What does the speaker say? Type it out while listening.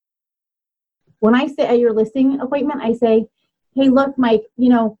When I sit at your listing appointment, I say, hey, look, Mike,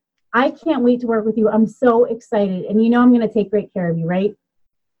 I can't wait to work with you. I'm so excited. And I'm going to take great care of you, right?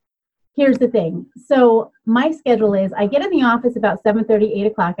 Here's the thing. So my schedule is I get in the office about 7:30,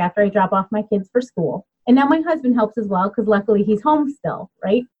 8 o'clock after I drop off my kids for school. And now my husband helps as well because luckily he's home still,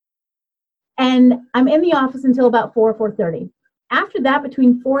 right? And I'm in the office until about 4:30. After that,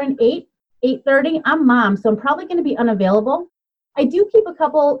 between 4 and 8, 8:30, I'm mom. So I'm probably going to be unavailable. I do keep a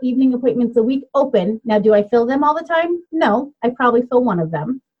couple evening appointments a week open. Now, do I fill them all the time? No, I probably fill one of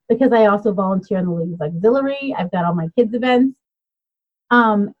them because I also volunteer in the Ladies Auxiliary. I've got all my kids' events.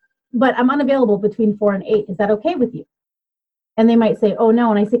 But I'm unavailable between 4 and 8. Is that okay with you? And they might say, oh,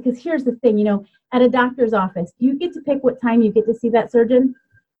 no. And I say, because here's the thing, at a doctor's office, do you get to pick what time you get to see that surgeon?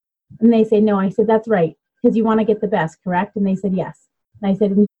 And they say, no. I said, that's right, because you want to get the best, correct? And they said, yes. And I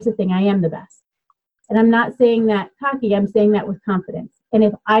said, and here's the thing, I am the best. And I'm not saying that cocky, I'm saying that with confidence. And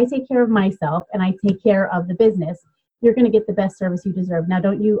if I take care of myself and I take care of the business, you're going to get the best service you deserve. Now,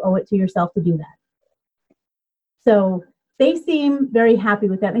 don't you owe it to yourself to do that? So they seem very happy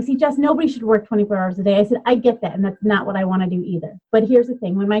with that. And they say, Jess, nobody should work 24 hours a day. I said, I get that. And that's not what I want to do either. But here's the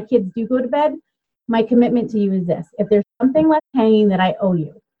thing. When my kids do go to bed, my commitment to you is this. If there's something left hanging that I owe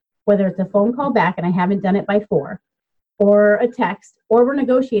you, whether it's a phone call back and I haven't done it by 4, or a text, or we're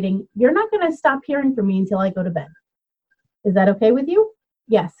negotiating, you're not going to stop hearing from me until I go to bed. Is that okay with you?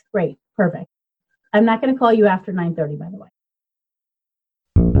 Yes. Great. Perfect. I'm not going to call you after 9:30, by the way.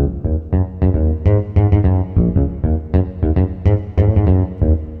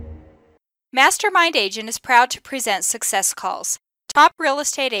 Mastermind Agent is proud to present Success Calls. Top real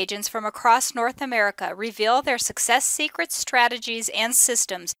estate agents from across North America reveal their success secrets, strategies, and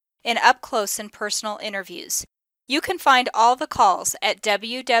systems in up-close and personal interviews. You can find all the calls at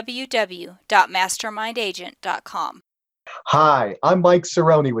www.mastermindagent.com. Hi, I'm Mike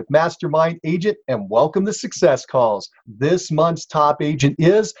Cerrone with Mastermind Agent, and welcome to Success Calls. This month's top agent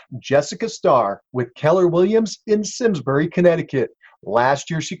is Jessica Starr with Keller Williams in Simsbury, Connecticut. Last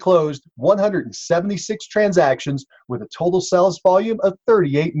year, she closed 176 transactions with a total sales volume of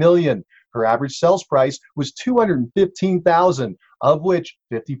 $38 million. Her average sales price was $215,000, of which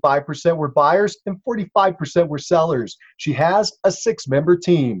 55% were buyers and 45% were sellers. She has a 6-member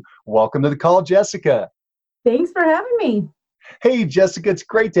team. Welcome to the call, Jessica. Thanks for having me. Hey, Jessica, it's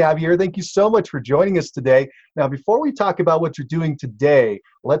great to have you here. Thank you so much for joining us today. Now, before we talk about what you're doing today,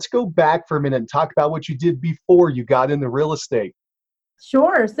 let's go back for a minute and talk about what you did before you got into real estate.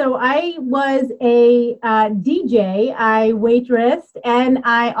 Sure. So I was a DJ, I waitressed, and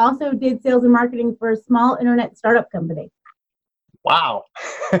I also did sales and marketing for a small internet startup company. Wow.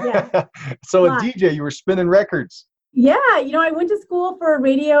 Yeah. So a DJ, you were spinning records. Yeah. I went to school for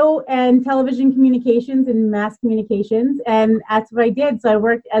radio and television communications and mass communications, and that's what I did. So I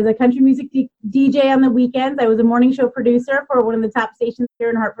worked as a country music DJ on the weekends. I was a morning show producer for one of the top stations here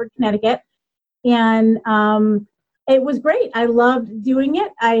in Hartford, Connecticut. And it was great. I loved doing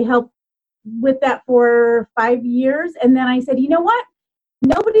it. I helped with that for 5 years. And then I said, you know what?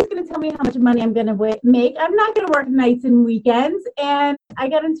 Nobody's going to tell me how much money I'm going to make. I'm not going to work nights and weekends. And I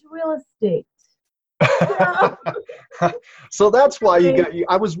got into real estate. So that's why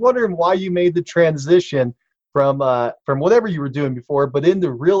I was wondering why you made the transition from whatever you were doing before, but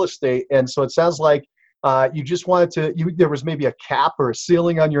into real estate. And so it sounds like you just wanted there was maybe a cap or a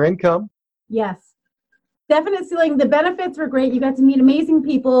ceiling on your income. Yes. Definite ceiling. The benefits were great. You got to meet amazing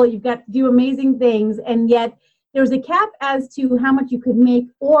people. You got to do amazing things. And yet there was a cap as to how much you could make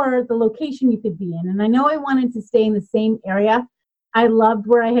or the location you could be in. And I know I wanted to stay in the same area. I loved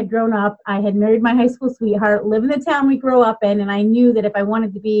where I had grown up. I had married my high school sweetheart, live in the town we grew up in. And I knew that if I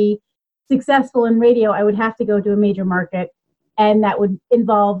wanted to be successful in radio, I would have to go to a major market. And that would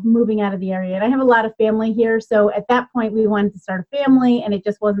involve moving out of the area. And I have a lot of family here. So at that point, we wanted to start a family. And it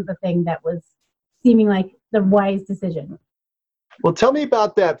just wasn't the thing that was seeming like the wise decision. Well, tell me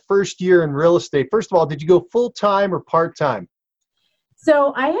about that first year in real estate. First of all, did you go full-time or part-time?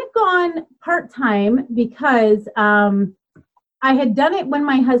 So I had gone part-time because I had done it when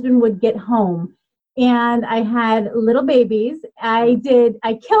my husband would get home, and I had little babies. I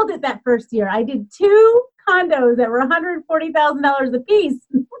killed it that first year. I did 2 condos that were $140,000 a piece.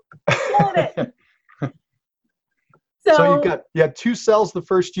 Killed it. So you had 2 sales the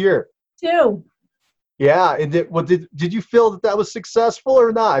first year. 2. Yeah, and did you feel that was successful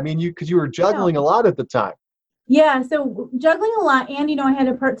or not? I mean, because you were juggling a lot at the time. Yeah, so juggling a lot, and I had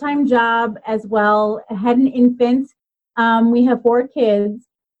a part-time job as well. I had an infant. We have 4 kids,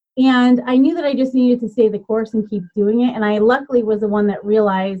 and I knew that I just needed to stay the course and keep doing it. And I luckily was the one that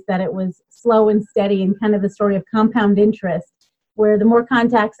realized that it was slow and steady and kind of the story of compound interest. where the more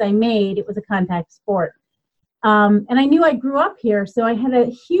contacts I made, it was a contact sport. And I knew I grew up here, so I had a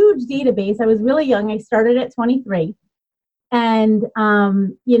huge database. I was really young. I started at 23. And,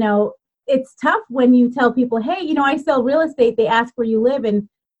 it's tough when you tell people, hey, I sell real estate. They ask where you live. And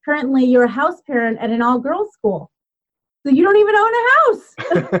currently you're a house parent at an all-girls school. So you don't even own a house.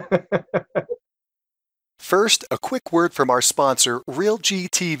 First, a quick word from our sponsor, RealG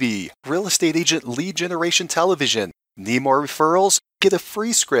TV, Real Estate Agent Lead Generation Television. Need more referrals? Get a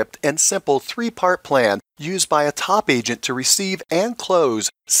free script and simple 3-part plan used by a top agent to receive and close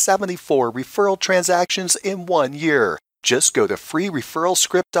 74 referral transactions in 1 year. Just go to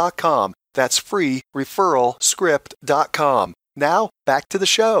freereferralscript.com. That's freereferralscript.com. Now, back to the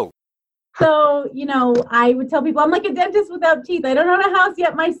show. So, I would tell people I'm like a dentist without teeth. I don't own a house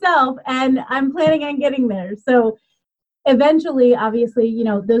yet myself, and I'm planning on getting there. So eventually, obviously,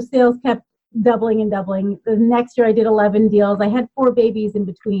 those sales kept doubling and doubling. The next year I did 11 deals. I had 4 babies in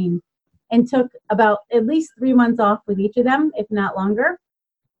between and took about at least 3 months off with each of them, if not longer,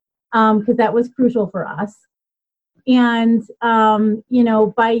 because that was crucial for us. And,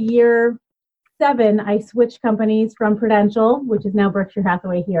 by year 7, I switched companies from Prudential, which is now Berkshire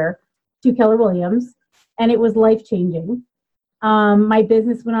Hathaway here, to Keller Williams, and it was life-changing. My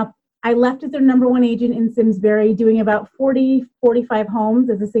business went up. I left as their number 1 agent in Simsbury, doing about 45 homes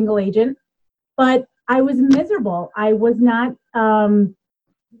as a single agent, but I was miserable. I was not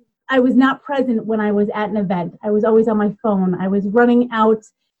present when I was at an event. I was always on my phone. I was running out.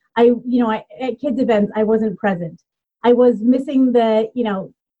 At kids' events, I wasn't present. I was missing the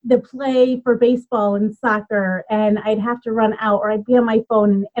play for baseball and soccer, and I'd have to run out, or I'd be on my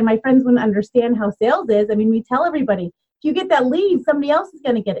phone, and my friends wouldn't understand how sales is. I mean, we tell everybody, if you get that lead, somebody else is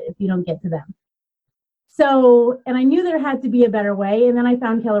going to get it if you don't get to them. So, and I knew there had to be a better way, and then I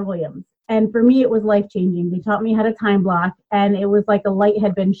found Keller Williams. And for me, it was life-changing. They taught me how to time block, and it was like a light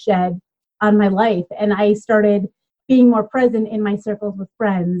had been shed on my life, and I started being more present in my circles with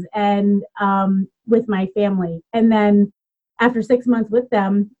friends and with my family. And then after 6 months with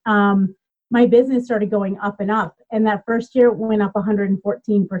them, my business started going up and up. And that first year it went up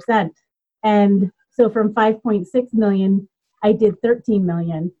 114%. And so from 5.6 million, I did 13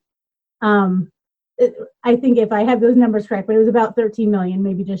 million. I think if I have those numbers correct, but it was about 13 million,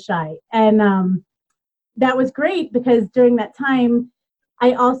 maybe just shy. And that was great because during that time,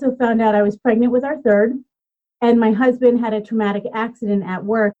 I also found out I was pregnant with our third, and my husband had a traumatic accident at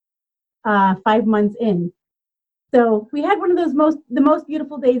work 5 months in. So we had one of those the most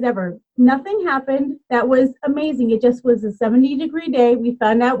beautiful days ever. Nothing happened. That was amazing. It just was a 70-degree day. We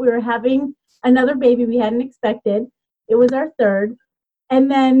found out we were having another baby we hadn't expected. It was our third.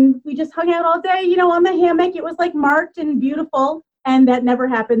 And then we just hung out all day, on the hammock. It was like March and beautiful. And that never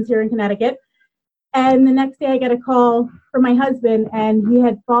happens here in Connecticut. And the next day I got a call from my husband, and he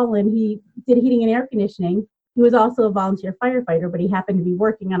had fallen. He did heating and air conditioning. He was also a volunteer firefighter, but he happened to be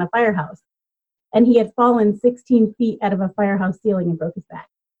working on a firehouse. And he had fallen 16 feet out of a firehouse ceiling and broke his back.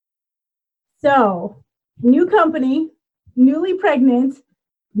 So, new company, newly pregnant,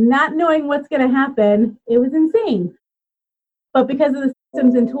 not knowing what's going to happen, it was insane. But because of the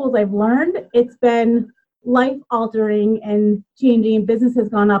systems and tools I've learned, it's been life-altering and changing, and business has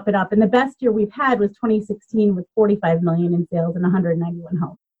gone up and up. And the best year we've had was 2016 with 45 million in sales and 191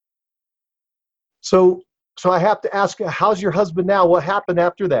 homes. So I have to ask, how's your husband now? What happened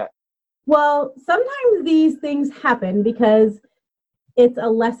after that? Well, sometimes these things happen because it's a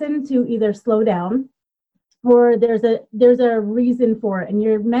lesson to either slow down, or there's a reason for it, and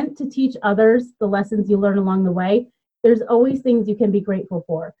you're meant to teach others the lessons you learn along the way. There's always things you can be grateful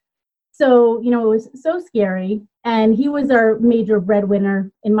for. So, it was so scary, and he was our major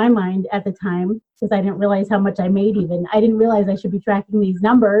breadwinner in my mind at the time, because I didn't realize how much I made even. I didn't realize I should be tracking these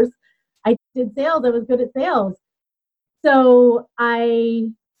numbers. I did sales. I was good at sales. So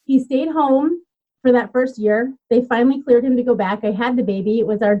he stayed home for that first year. They finally cleared him to go back. I had the baby. It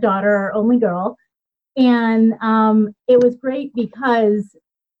was our daughter, our only girl. And it was great because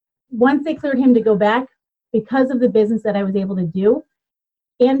once they cleared him to go back, because of the business that I was able to do,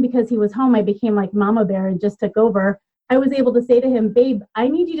 and because he was home, I became like mama bear and just took over. I was able to say to him, babe, I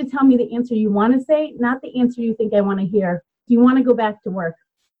need you to tell me the answer you want to say, not the answer you think I want to hear. Do you want to go back to work?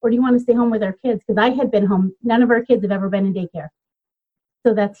 Or do you want to stay home with our kids? Because I had been home. None of our kids have ever been in daycare.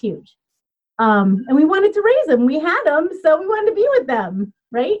 So that's huge. And we wanted to raise them. We had them, so we wanted to be with them,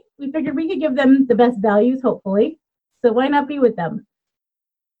 right? We figured we could give them the best values, hopefully. So why not be with them?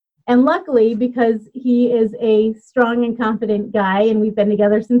 And luckily, because he is a strong and confident guy, and we've been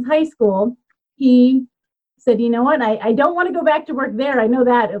together since high school, he said, you know what, I don't want to go back to work there. I know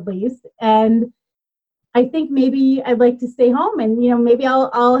that at least. And I think maybe I'd like to stay home and, maybe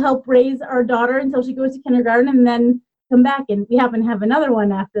I'll help raise our daughter until she goes to kindergarten and then come back. And we happen to have another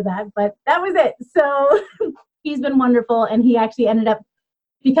one after that, but that was it. So he's been wonderful. And he actually ended up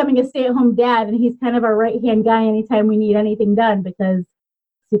becoming a stay-at-home dad. And he's kind of our right-hand guy anytime we need anything done because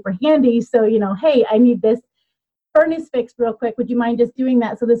super handy. So, hey, I need this furnace fixed real quick. Would you mind just doing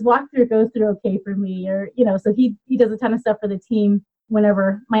that? So this walkthrough goes through okay for me, or, so he does a ton of stuff for the team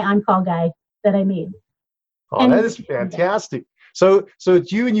whenever my on-call guy that I need. Oh, And that is fantastic. So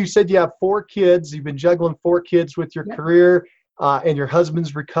it's you, and you said you have 4 kids. You've been juggling 4 kids with your career and your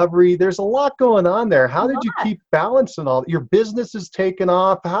husband's recovery. There's a lot going on there. How did you keep balancing all? Your business is taken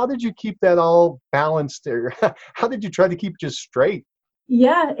off. How did you keep that all balanced there? How did you try to keep just straight?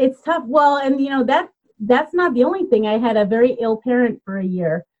 Yeah, it's tough. Well, and that's not the only thing. I had a very ill parent for a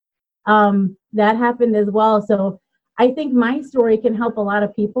year. That happened as well. So I think my story can help a lot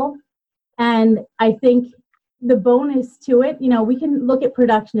of people. And I think the bonus to it, we can look at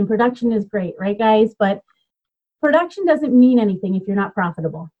production, and production is great, right, guys? But production doesn't mean anything if you're not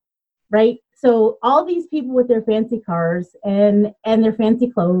profitable, right? So all these people with their fancy cars and their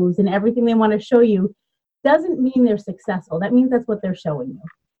fancy clothes and everything they want to show you doesn't mean they're successful. That means that's what they're showing you,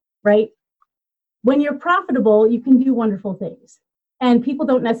 right? When you're profitable, you can do wonderful things. And people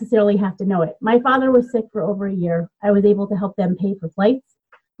don't necessarily have to know it. My father was sick for over a year. I was able to help them pay for flights,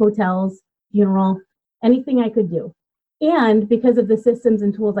 hotels, funeral, anything I could do. And because of the systems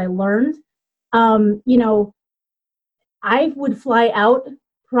and tools I learned, I would fly out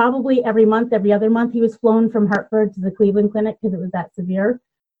probably every month, every other month. He was flown from Hartford to the Cleveland Clinic because it was that severe.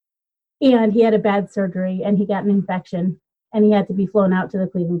 And he had a bad surgery and he got an infection and he had to be flown out to the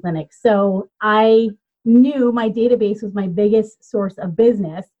Cleveland Clinic. So I knew my database was my biggest source of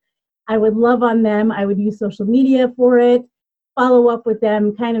business. I would love on them. I would use social media for it, follow up with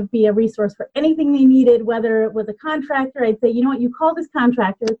them, kind of be a resource for anything they needed, whether it was a contractor. I'd say, you know what, you call this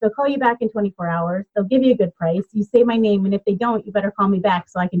contractor, they'll call you back in 24 hours. They'll give you a good price. You say my name, and if they don't, you better call me back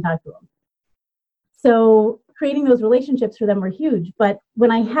so I can talk to them. So creating those relationships for them were huge. But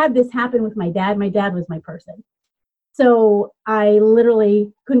when I had this happen with my dad was my person. So I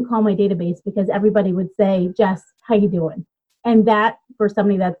literally couldn't call my database because everybody would say, Jess, how you doing? And that, for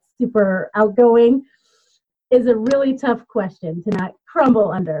somebody that's super outgoing, is a really tough question to not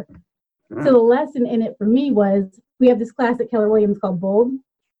crumble under. So the lesson in it for me was, we have this class at Keller Williams called Bold.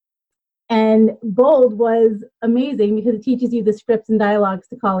 And Bold was amazing because it teaches you the scripts and dialogues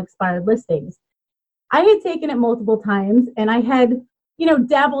to call expired listings. I had taken it multiple times and I had,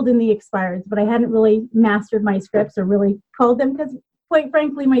 dabbled in the expireds, but I hadn't really mastered my scripts or really called them because, quite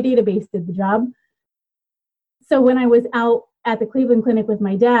frankly, my database did the job. So when I was out at the Cleveland Clinic with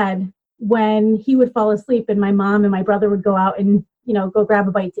my dad, when he would fall asleep and my mom and my brother would go out and, go grab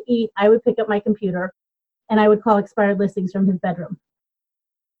a bite to eat, I would pick up my computer and I would call expired listings from his bedroom,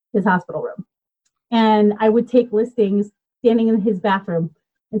 his hospital room. And I would take listings standing in his bathroom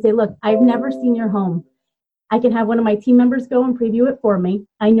and say, look, I've never seen your home. I can have one of my team members go and preview it for me.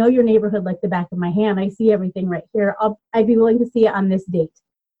 I know your neighborhood like the back of my hand. I see everything right here. I'd be willing to see it on this date.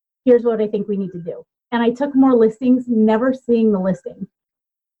 Here's what I think we need to do. And I took more listings, never seeing the listing.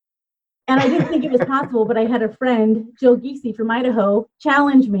 And I didn't think it was possible, but I had a friend, Jill Giese from Idaho,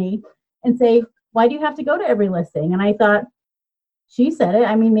 challenge me and say, why do you have to go to every listing? And I thought, she said it.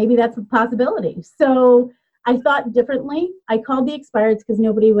 I mean, maybe that's a possibility. So I thought differently. I called the expireds because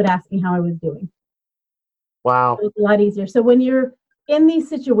nobody would ask me how I was doing. Wow. So it's a lot easier. So when you're in these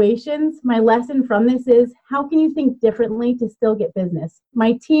situations, my lesson from this is, how can you think differently to still get business?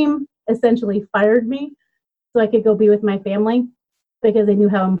 My team essentially fired me so I could go be with my family because they knew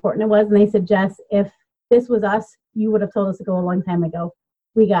how important it was. And they said, Jess, if this was us, you would have told us to go a long time ago.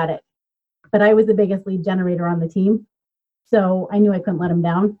 We got it. But I was the biggest lead generator on the team. So I knew I couldn't let them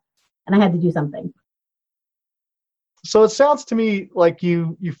down and I had to do something. So it sounds to me like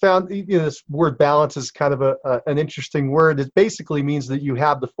you found this word balance is kind of an interesting word. It basically means that you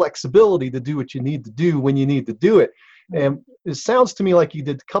have the flexibility to do what you need to do when you need to do it. And it sounds to me like you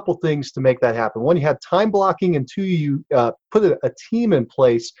did a couple things to make that happen. One, you had time blocking, and two, you put a team in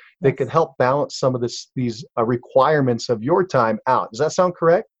place that could help balance some of these requirements of your time out. Does that sound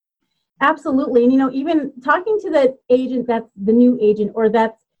correct? Absolutely. And, even talking to the agent, that's the new agent, or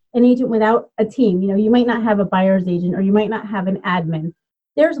that's an agent without a team, you might not have a buyer's agent or you might not have an admin.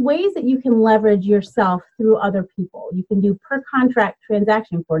 There's ways that you can leverage yourself through other people. You can do per contract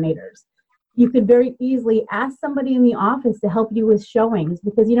transaction coordinators. You could very easily ask somebody in the office to help you with showings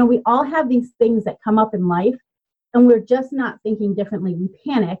because, we all have these things that come up in life and we're just not thinking differently. We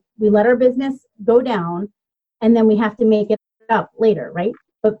panic, we let our business go down, and then we have to make it up later, right?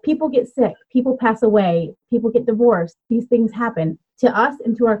 But people get sick, people pass away, people get divorced. These things happen to us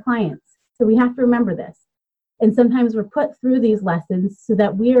and to our clients. So we have to remember this. And sometimes we're put through these lessons so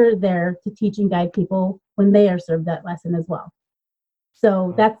that we're there to teach and guide people when they are served that lesson as well.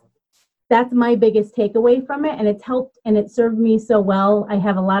 So that's my biggest takeaway from it. And it's helped and it served me so well. I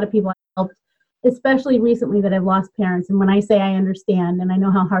have a lot of people I helped, especially recently, that I've lost parents. And when I say I understand and I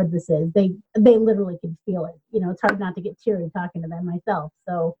know how hard this is, they literally can feel it. You know, it's hard not to get teary talking to them myself.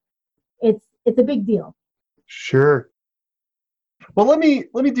 So it's a big deal. Sure. Well, let me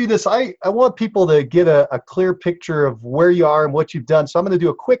do this. I want people to get a clear picture of where you are and what you've done. So I'm going to do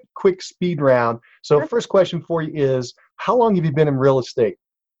a quick speed round. So Sure. First question for you is, how long have you been in real estate?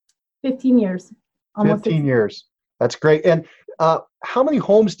 15 years. Almost 15 years. That's great. And how many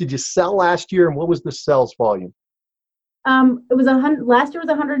homes did you sell last year, and what was the sales volume? It was last year was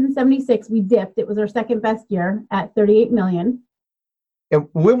 176. We dipped. It was our second best year at 38 million. And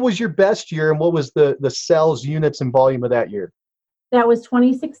when was your best year, and what was the sales units and volume of that year? That was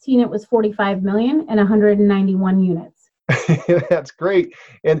 2016. It was 45 million and 191 units. That's great.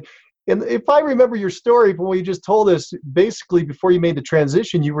 And if I remember your story from what you just told us, basically before you made the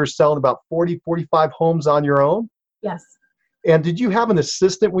transition, you were selling about 45 homes on your own? Yes. And did you have an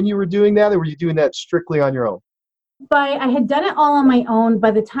assistant when you were doing that, or were you doing that strictly on your own? I had done it all on my own.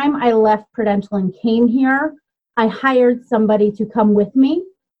 By the time I left Prudential and came here, I hired somebody to come with me.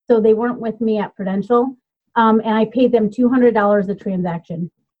 So they weren't with me at Prudential. And I paid them $200 a transaction.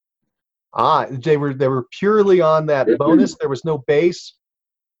 They were purely on that bonus. There was no base.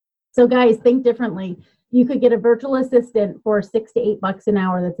 So guys, think differently. You could get a virtual assistant for $6 to $8 an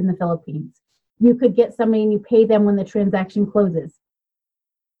hour that's in the Philippines. You could get somebody and you pay them when the transaction closes.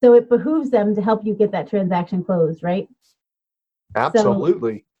 So it behooves them to help you get that transaction closed, right?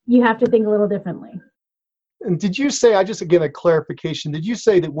 Absolutely. So you have to think a little differently. And did you say, again, a clarification, did you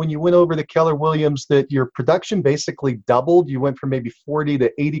say that when you went over to Keller Williams that your production basically doubled? You went from maybe 40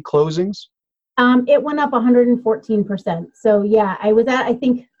 to 80 closings? It went up 114%. So yeah, I was at, I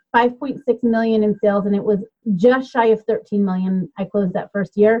think, 5.6 million in sales, and it was just shy of 13 million I closed that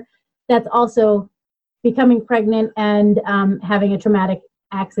first year. That's also becoming pregnant and having a traumatic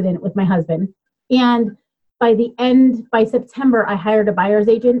accident with my husband. And by September, I hired a buyer's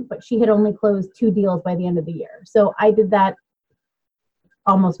agent, but she had only closed 2 deals by the end of the year. So I did that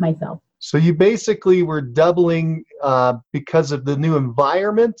almost myself. So you basically were doubling because of the new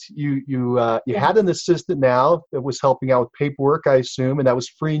environment. You had an assistant now that was helping out with paperwork, I assume, and that was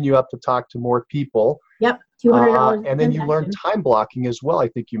freeing you up to talk to more people. Yep, $200. And then you learned time blocking as well, I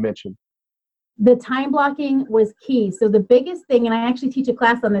think you mentioned. The time blocking was key. So the biggest thing, and I actually teach a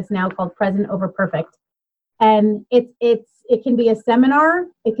class on this now called Present Over Perfect. And it can be a seminar,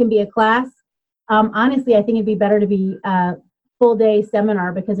 it can be a class. Honestly, I think it'd be better to be a full day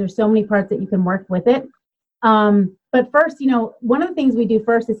seminar because there's so many parts that you can work with it. But first, one of the things we do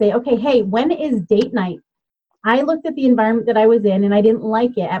first is say, okay, hey, when is date night? I looked at the environment that I was in and I didn't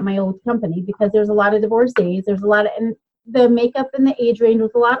like it at my old company because there's a lot of divorcees. And the makeup and the age range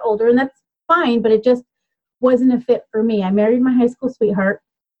was a lot older, and that's fine, but it just wasn't a fit for me. I married my high school sweetheart.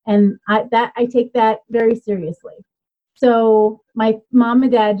 And I take that very seriously. So my mom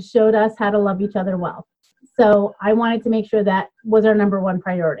and dad showed us how to love each other well. So I wanted to make sure that was our number one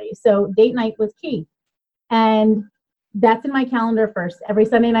priority. So date night was key. And that's in my calendar first. Every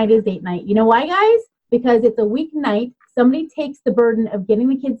Sunday night is date night. You know why, guys? Because it's a weeknight. Somebody takes the burden of getting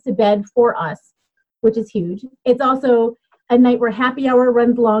the kids to bed for us, which is huge. It's also a night where happy hour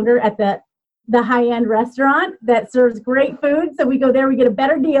runs longer at the high-end restaurant that serves great food. So we go there, we get a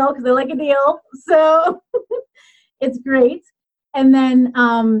better deal because I like a deal. So it's great. And then,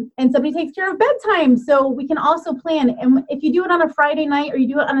 and somebody takes care of bedtime. So we can also plan. And if you do it on a Friday night or you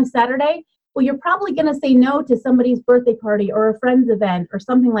do it on a Saturday, well, you're probably going to say no to somebody's birthday party or a friend's event or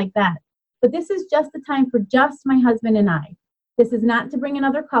something like that. But this is just the time for just my husband and I. This is not to bring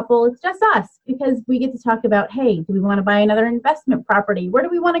another couple. It's just us because we get to talk about, hey, do we want to buy another investment property? Where do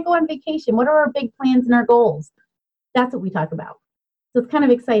we want to go on vacation? What are our big plans and our goals? That's what we talk about. So it's kind of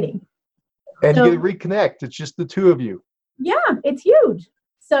exciting. And you get to reconnect. It's just the two of you. Yeah, it's huge.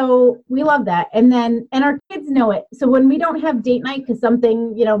 So we love that. And our kids know it. So when we don't have date night because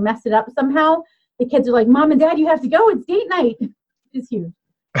something, messed it up somehow, the kids are like, Mom and Dad, you have to go. It's date night. It's huge.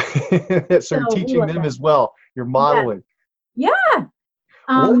 So you're teaching them as well. You're modeling. Yeah.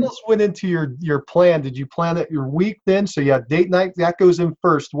 What else went into your plan? Did you plan it your week then? So you had date night, that goes in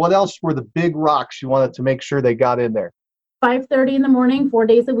first. What else were the big rocks you wanted to make sure they got in there? 5:30 in the morning, 4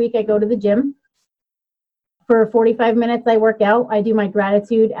 days a week, I go to the gym. For 45 minutes, I work out. I do my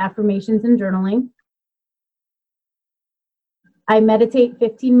gratitude, affirmations, and journaling. I meditate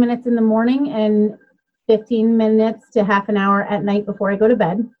 15 minutes in the morning and 15 minutes to half an hour at night before I go to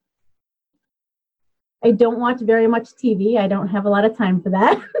bed. I don't watch very much TV. I don't have a lot of time for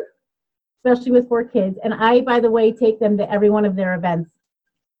that, especially with 4 kids. And I, by the way, take them to every one of their events,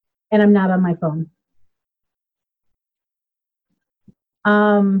 and I'm not on my phone.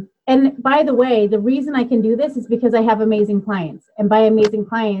 And by the way, the reason I can do this is because I have amazing clients. And by amazing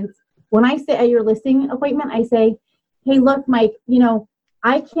clients, when I sit at your listing appointment, I say, hey, look, Mike,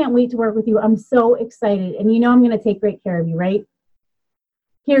 I can't wait to work with you. I'm so excited. And I'm going to take great care of you, right?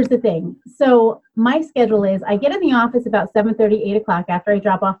 Here's the thing. So my schedule is I get in the office about 7:30, 8 o'clock after I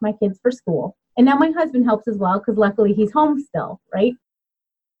drop off my kids for school. And now my husband helps as well because luckily he's home still, right?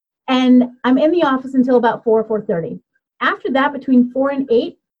 And I'm in the office until about 4:30. After that, between 4 and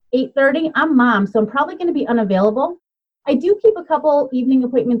 8, 8:30, I'm mom, so I'm probably going to be unavailable. I do keep a couple evening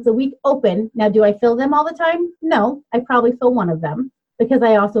appointments a week open. Now, do I fill them all the time? No, I probably fill one of them because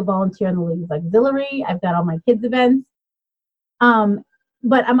I also volunteer in the Ladies Auxiliary. I've got all my kids' events.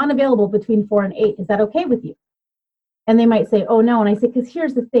 But I'm unavailable between 4 and 8. Is that okay with you? And they might say, oh, no. And I say, because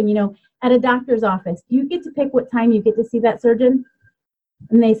here's the thing, at a doctor's office, do you get to pick what time you get to see that surgeon?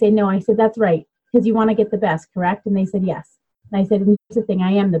 And they say, no. I said, that's right, because you want to get the best, correct? And they said, yes. And I said, and here's the thing,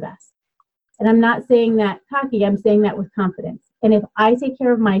 I am the best. And I'm not saying that cocky, I'm saying that with confidence. And if I take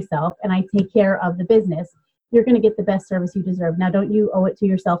care of myself and I take care of the business, you're going to get the best service you deserve. Now, don't you owe it to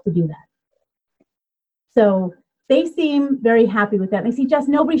yourself to do that? So they seem very happy with that. And they say, Jess,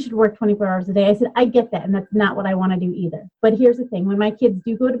 nobody should work 24 hours a day. I said, I get that. And that's not what I want to do either. But here's the thing. When my kids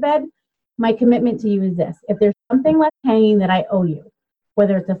do go to bed, my commitment to you is this. If there's something left hanging that I owe you,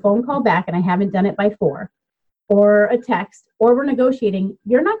 whether it's a phone call back and I haven't done it by 4, or a text, or we're negotiating,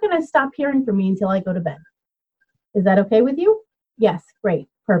 you're not going to stop hearing from me until I go to bed. Is that okay with you? Yes. Great.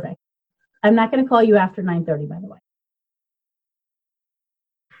 Perfect. I'm not going to call you after 9:30, by the way.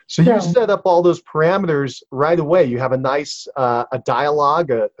 So you set up all those parameters right away. You have a nice a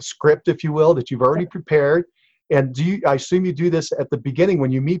dialogue, a script, if you will, that you've already prepared. And I assume you do this at the beginning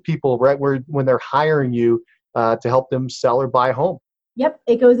when you meet people, right, when they're hiring you to help them sell or buy a home. Yep,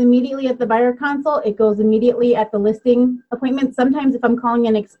 it goes immediately at the buyer consult. It goes immediately at the listing appointment. Sometimes if I'm calling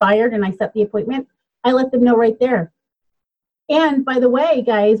in expired and I set the appointment, I let them know right there. And by the way,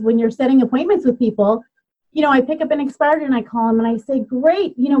 guys, when you're setting appointments with people, I pick up an expired and I call them and I say,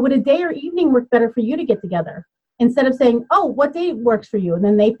 great, would a day or evening work better for you to get together? Instead of saying, oh, what day works for you? And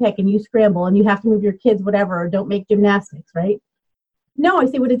then they pick and you scramble and you have to move your kids, whatever, or don't make gymnastics, right? No, I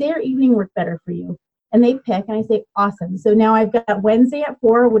say, would a day or evening work better for you? And they pick and I say, awesome. So now I've got Wednesday at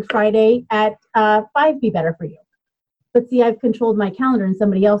 4, would Friday at 5 be better for you? But see, I've controlled my calendar and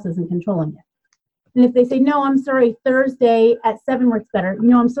somebody else isn't controlling it. And if they say, no, I'm sorry, Thursday at 7 works better.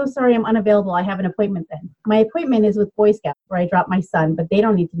 I'm so sorry, I'm unavailable. I have an appointment then. My appointment is with Boy Scouts where I drop my son, but they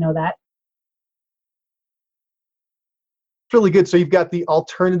don't need to know that. Really good. So you've got the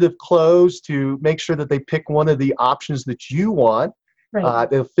alternative close to make sure that they pick one of the options that you want. Right.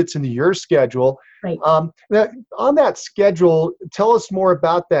 That fits into your schedule. Right. Now, on that schedule, tell us more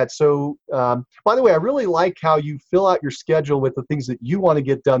about that. So, by the way, I really like how you fill out your schedule with the things that you want to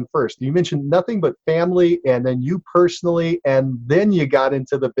get done first. You mentioned nothing but family, and then you personally, and then you got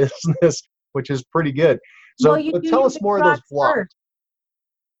into the business, which is pretty good. So, tell us more of those blocks.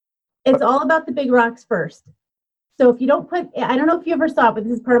 It's all about the big rocks first. So if you don't I don't know if you ever saw it, but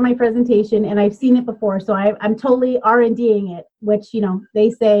this is part of my presentation and I've seen it before. So I'm totally R&D'ing it, which, they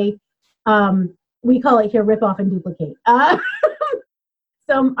say, we call it here, rip off and duplicate.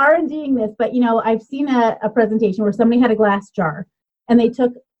 So I'm R&D'ing this, but I've seen a presentation where somebody had a glass jar and they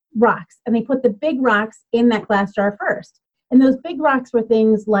took rocks and they put the big rocks in that glass jar first. And those big rocks were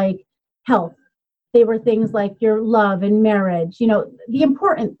things like health. They were things like your love and marriage, the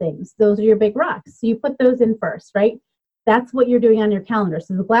important things. Those are your big rocks. So you put those in first, right? That's what you're doing on your calendar.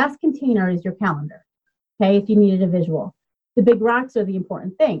 So the glass container is your calendar, okay, if you needed a visual. The big rocks are the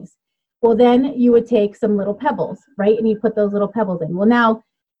important things. Well, then you would take some little pebbles, right? And you put those little pebbles in. Well, now,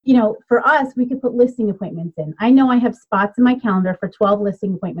 for us, we could put listing appointments in. I know I have spots in my calendar for 12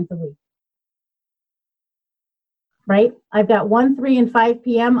 listing appointments a week. Right? I've got 1, 3, and 5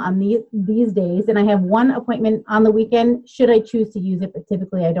 p.m. on these days, and I have one appointment on the weekend should I choose to use it, but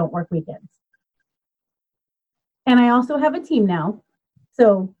typically I don't work weekends. And I also have a team now,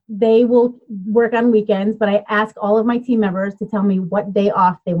 so they will work on weekends, but I ask all of my team members to tell me what day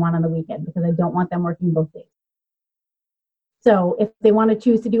off they want on the weekend because I don't want them working both days. So if they want to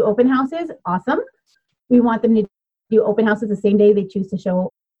choose to do open houses, awesome. We want them to do open houses the same day they choose to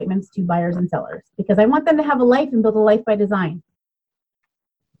show appointments to buyers and sellers because I want them to have a life and build a life by design.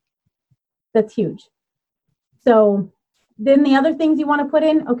 That's huge. So then the other things you want to put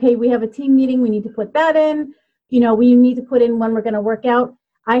in, okay, we have a team meeting, we need to put that in. We need to put in when we're going to work out.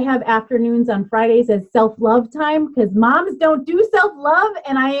 I have afternoons on Fridays as self-love time because moms don't do self-love,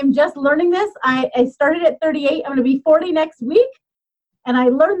 and I am just learning this. I started at 38. I'm going to be 40 next week, and I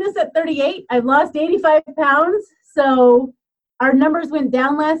learned this at 38. I've lost 85 pounds, so our numbers went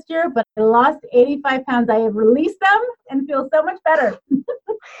down last year, but I lost 85 pounds. I have released them and feel so much better.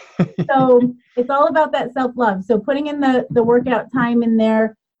 So it's all about that self-love. So putting in the workout time in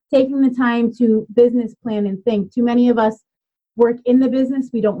there, taking the time to business plan and think. Too many of us work in the business,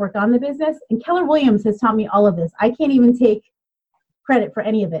 we don't work on the business. And Keller Williams has taught me all of this. I can't even take credit for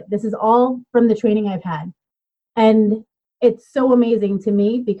any of it. This is all from the training I've had. And it's so amazing to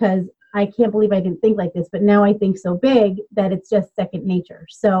me because I can't believe I didn't think like this, but now I think so big that it's just second nature.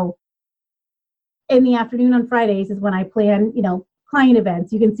 So in the afternoon on Fridays is when I plan, client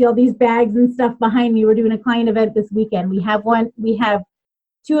events. You can see all these bags and stuff behind me. We're doing a client event this weekend. We have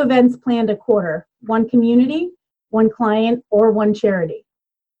 2 events planned a quarter, one community, one client, or one charity,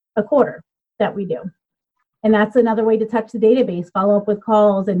 a quarter that we do. And that's another way to touch the database, follow up with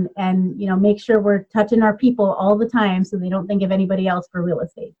calls and make sure we're touching our people all the time so they don't think of anybody else for real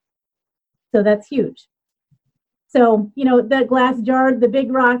estate. So that's huge. So, the glass jar, the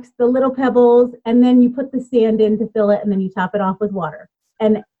big rocks, the little pebbles, and then you put the sand in to fill it, and then you top it off with water.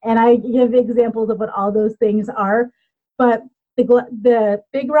 And I give examples of what all those things are. But the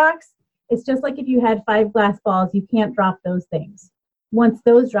big rocks, it's just like if you had 5 glass balls, you can't drop those things. Once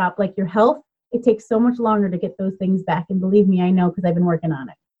those drop, like your health, it takes so much longer to get those things back. And believe me, I know because I've been working on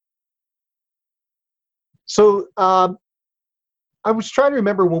it. So I was trying to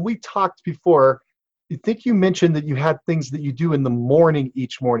remember when we talked before, I think you mentioned that you had things that you do in the morning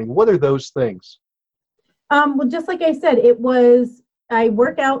each morning. What are those things? Well, just like I said, I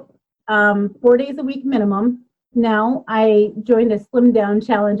work out 4 days a week minimum. Now I joined a slim down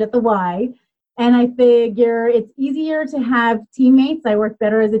challenge at the Y, and I figure it's easier to have teammates. I work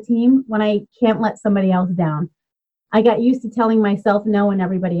better as a team when I can't let somebody else down. I got used to telling myself no and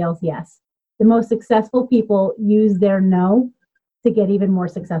everybody else yes. The most successful people use their no to get even more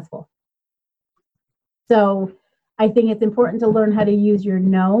successful. So I think it's important to learn how to use your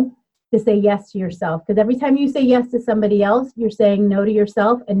no to say yes to yourself, because every time you say yes to somebody else, you're saying no to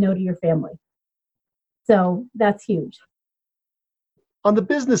yourself and no to your family. So that's huge. On the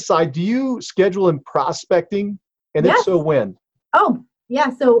business side, do you schedule in prospecting? And Yes. If so, when? Oh,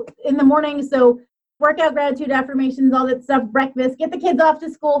 yeah. So in the morning, workout, gratitude, affirmations, all that stuff, breakfast, get the kids off to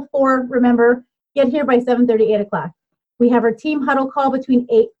school remember, get here by 7:30, 8 o'clock. We have our team huddle call between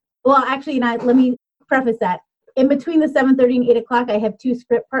 8. Well, actually, let me preface that. In between the 7:30 and 8 o'clock, I have 2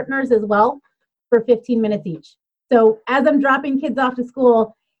 script partners as well for 15 minutes each. So as I'm dropping kids off to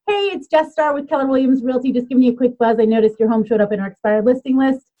school, hey, it's Jess Starr with Keller Williams Realty. Just giving you a quick buzz. I noticed your home showed up in our expired listing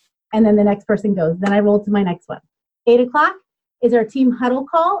list. And then the next person goes. Then I roll to my next one. 8 o'clock is our team huddle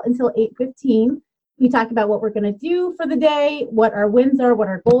call until 8:15. We talk about what we're going to do for the day, what our wins are, what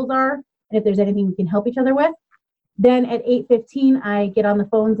our goals are, and if there's anything we can help each other with. Then at 8:15, I get on the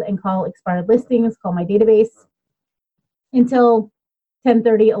phones and call expired listings, call my database until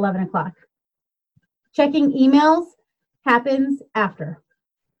 10:30, 11 o'clock. Checking emails happens after.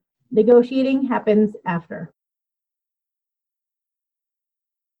 Negotiating happens after.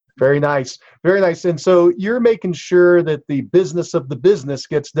 Very nice. Very nice. And so you're making sure that the business of the business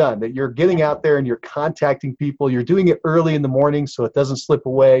gets done, that you're getting out there and you're contacting people. You're doing it early in the morning so it doesn't slip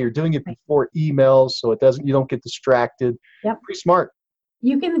away. You're doing it before emails so you don't get distracted. Yep. Pretty smart.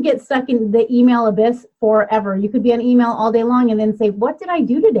 You can get stuck in the email abyss forever. You could be on email all day long and then say, what did I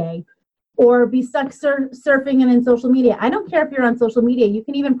do today? Or be stuck surfing and in social media. I don't care if you're on social media. You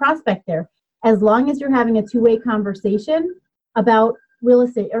can even prospect there. As long as you're having a two-way conversation about real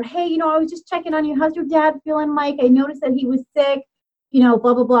estate. Or, hey, I was just checking on you. How's your dad feeling, Mike? I noticed that he was sick, blah,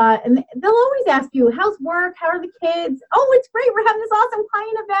 blah, blah. And they'll always ask you, how's work? How are the kids? Oh, it's great. We're having this awesome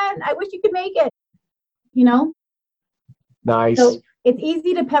client event. I wish you could make it. Nice. So it's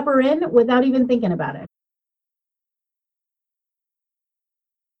easy to pepper in without even thinking about it.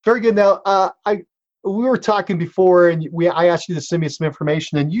 Very good. Now, we were talking before, and I asked you to send me some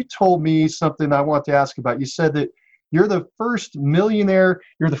information, and you told me something I want to ask about. You said that you're the first millionaire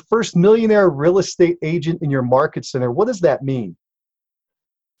real estate agent in your market center. What does that mean?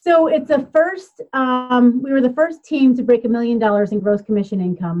 So it's we were the first team to break $1 million in gross commission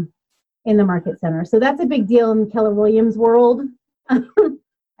income in the market center. So that's a big deal in Keller Williams world.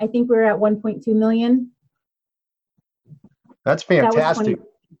 I think we're at 1.2 million. That's fantastic.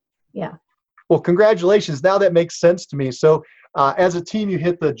 Yeah. Well, congratulations. Now that makes sense to me. So as a team, you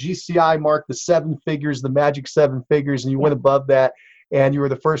hit the GCI mark, the 7 figures, the magic 7 figures, and you went above that, and you were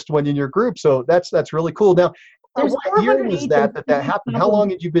the first one in your group. So that's really cool. Now, There's what year 400 was agents. that happened? How long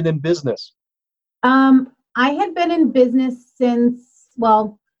had you been in business? I had been in business since,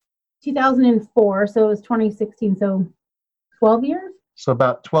 2004. So it was 2016. So 12 years. So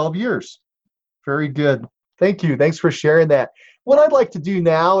about 12 years. Very good. Thank you. Thanks for sharing that. What I'd like to do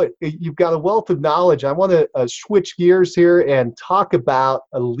now, you've got a wealth of knowledge. I want to switch gears here and talk about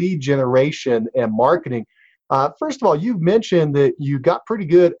lead generation and marketing. First of all, you've mentioned that you got pretty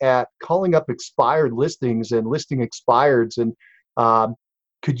good at calling up expired listings and listing expireds. And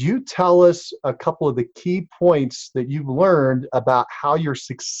could you tell us a couple of the key points that you've learned about how you're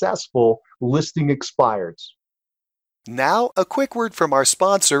successful listing expireds? Now, a quick word from our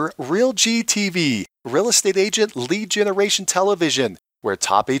sponsor, RealG TV, Real Estate Agent Lead Generation Television, where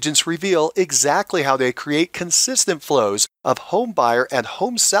top agents reveal exactly how they create consistent flows of home buyer and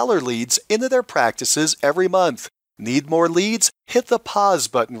home seller leads into their practices every month. Need more leads? Hit the pause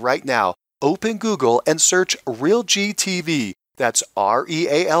button right now. Open Google and search RealG TV. That's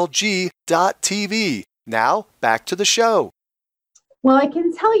REALG.TV. Now, back to the show. Well, I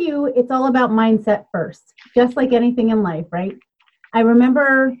can tell you it's all about mindset first, just like anything in life, right? I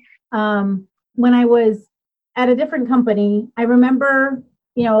remember when I was at a different company, I remember,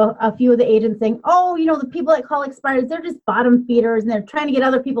 a few of the agents saying, oh, the people that call expireds, they're just bottom feeders and they're trying to get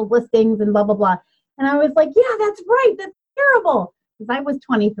other people's listings and blah, blah, blah. And I was like, yeah, that's right. That's terrible. Because I was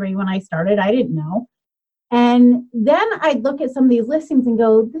 23 when I started. I didn't know. And then I'd look at some of these listings and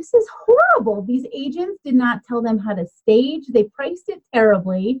go, this is horrible. These agents did not tell them how to stage. They priced it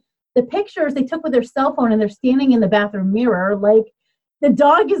terribly. The pictures they took with their cell phone and they're standing in the bathroom mirror, like the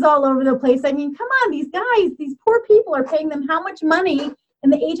dog is all over the place. I mean, come on, these guys, these poor people are paying them how much money,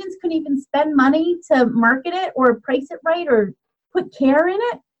 and the agents couldn't even spend money to market it or price it right or put care in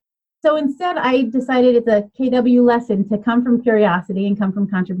it. So instead, I decided it's a KW lesson to come from curiosity and come from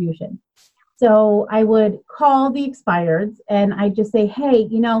contribution. So I would call the expireds and I'd just say, hey,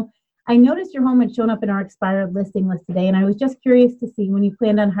 I noticed your home had shown up in our expired listing list today, and I was just curious to see when you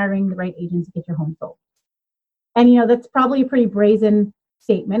planned on hiring the right agent to get your home sold. And, that's probably a pretty brazen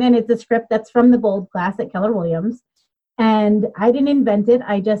statement, and it's a script that's from the Bold class at Keller Williams. And I didn't invent it.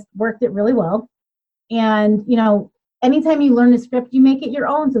 I just worked it really well. And, anytime you learn a script, you make it your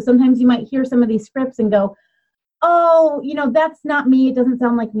own. So sometimes you might hear some of these scripts and go, oh, that's not me. It doesn't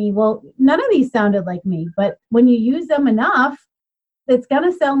sound like me. Well, none of these sounded like me. But when you use them enough, it's going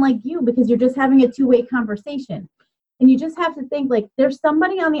to sound like you because you're just having a two-way conversation. And you just have to think like there's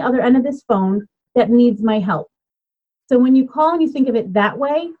somebody on the other end of this phone that needs my help. So when you call and you think of it that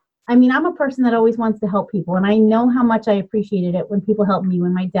way, I'm a person that always wants to help people. And I know how much I appreciated it when people helped me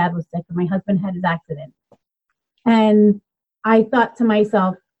when my dad was sick or my husband had his accident. And I thought to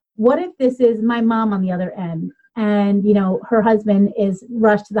myself, what if this is my mom on the other end? And, her husband is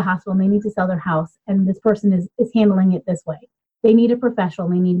rushed to the hospital and they need to sell their house. And this person is handling it this way. They need a professional.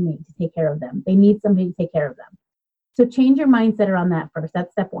 They need me to take care of them. They need somebody to take care of them. So change your mindset around that first.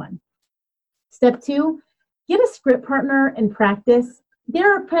 That's step one. Step two, get a script partner and practice.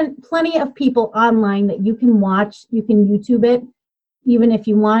 There are plenty of people online that you can watch. You can YouTube it, even if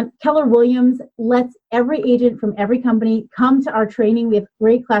you want. Keller Williams lets every agent from every company come to our training. We have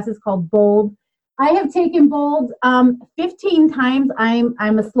great classes called Bold. I have taken Bold 15 times. I'm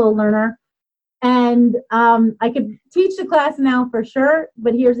a slow learner. And I could teach the class now for sure.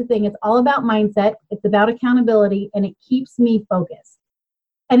 But here's the thing. It's all about mindset. It's about accountability. And it keeps me focused.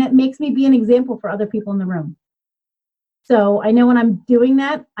 And it makes me be an example for other people in the room. So I know when I'm doing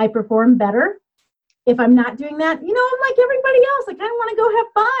that, I perform better. If I'm not doing that, I'm like everybody else. Like, I want to go have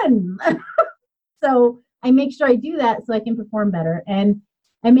fun. So I make sure I do that so I can perform better. And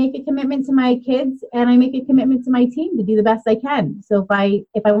I make a commitment to my kids and I make a commitment to my team to do the best I can. So if I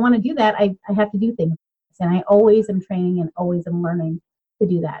want to do that, I have to do things. And I always am training and always am learning to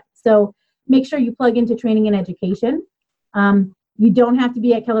do that. So make sure you plug into training and education. You don't have to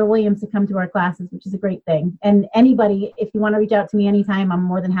be at Keller Williams to come to our classes, which is a great thing. And anybody, if you want to reach out to me anytime, I'm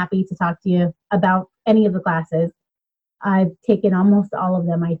more than happy to talk to you about any of the classes. I've taken almost all of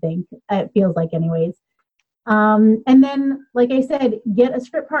them, I think. It feels like anyways. And then, like I said, get a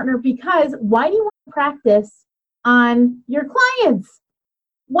script partner, because why do you want to practice on your clients?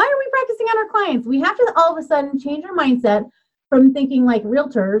 Why are we practicing on our clients? We have to all of a sudden change our mindset from thinking like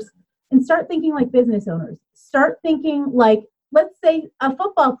realtors and start thinking like business owners. Start thinking like, let's say, a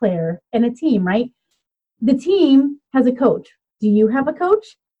football player and a team, right? The team has a coach. Do you have a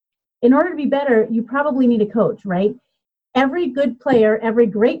coach? In order to be better, you probably need a coach, right? every good player, every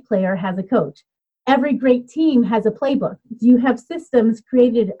great player has a coach. Every great team has a playbook. You have systems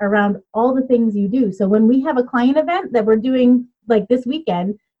created around all the things you do. So when we have a client event that we're doing like this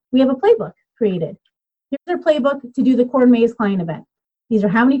weekend, we have a playbook created. Here's our playbook to do the Corn Maze client event. These are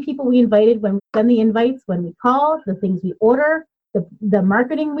how many people we invited, when we send the invites, when we call, the things we order, the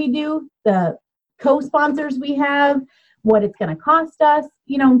marketing we do, the co-sponsors we have, what it's going to cost us.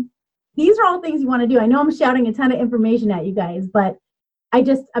 These are all things you want to do. I know I'm shouting a ton of information at you guys, but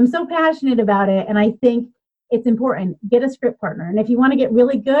I'm so passionate about it, and I think it's important. Get a script partner. And if you want to get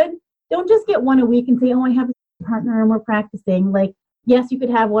really good, don't just get one a week and say, oh, I have a partner and we're practicing. Like, yes, you could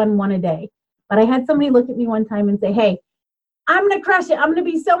have one a day. But I had somebody look at me one time and say, hey, I'm going to crush it. I'm going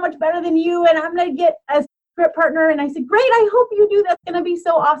to be so much better than you, and I'm going to get a script partner. And I said, great, I hope you do. That's going to be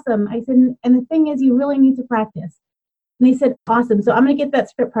so awesome. I said, and the thing is, you really need to practice. And they said, awesome. So I'm going to get that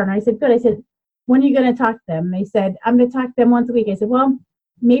script partner. I said, good. I said, when are you going to talk to them? They said, I'm going to talk to them once a week. I said, well,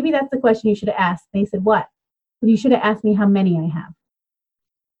 maybe that's the question you should have asked. They said, what? You should have asked me how many I have.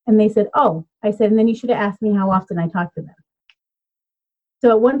 And they said, oh. I said, and then you should have asked me how often I talk to them. So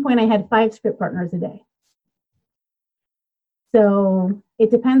at one point I had 5 script partners a day. So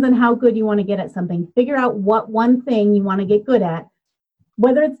it depends on how good you want to get at something. Figure out what one thing you want to get good at,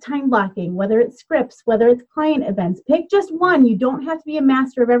 whether it's time blocking, whether it's scripts, whether it's client events. Pick just one. You don't have to be a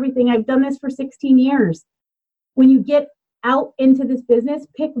master of everything. I've done this for 16 years. When you get out into this business,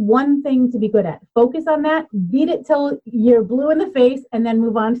 pick one thing to be good at. Focus on that, beat it till you're blue in the face, and then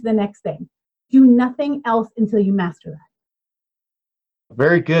move on to the next thing. Do nothing else until you master that.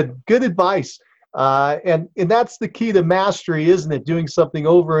 Very good. Good advice. And that's the key to mastery, isn't it? Doing something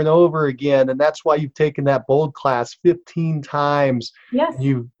over and over again. And that's why you've taken that bold class 15 times. Yes.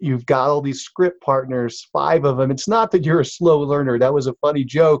 You've got all these script partners, 5 of them. It's not that you're a slow learner. That was a funny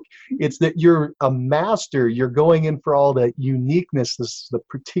joke. It's that you're a master. You're going in for all the uniqueness, the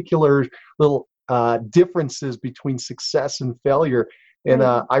particular little differences between success and failure. And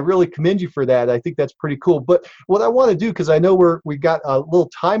I really commend you for that. I think that's pretty cool. But what I want to do, because I know we've got a little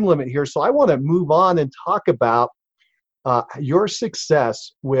time limit here, so I want to move on and talk about your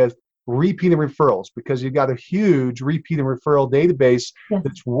success with repeat and referrals, because you've got a huge repeat and referral database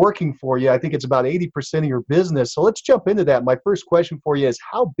that's working for you. I think it's about 80% of your business. So let's jump into that. My first question for you is,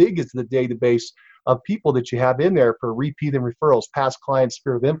 how big is the database of people that you have in there for repeat and referrals, past clients,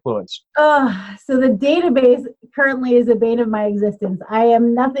 sphere of influence? So the database currently is a bane of my existence. I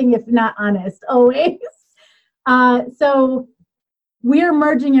am nothing if not honest, always. So we're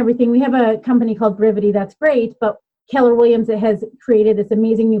merging everything. We have a company called Brivity. That's great, but Keller Williams has created this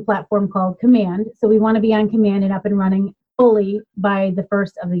amazing new platform called Command. So we want to be on Command and up and running fully by the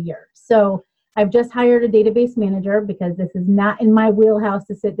first of the year. So I've just hired a database manager, because this is not in my wheelhouse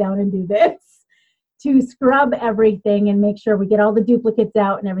to sit down and do this, to scrub everything and make sure we get all the duplicates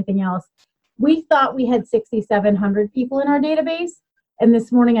out and everything else. We thought we had 6,700 people in our database. And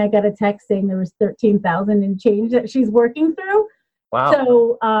this morning I got a text saying there was 13,000 and change that she's working through. Wow.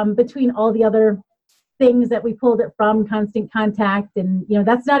 So between all the other things that we pulled it from, Constant Contact, and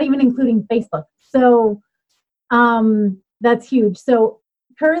that's not even including Facebook. So that's huge. So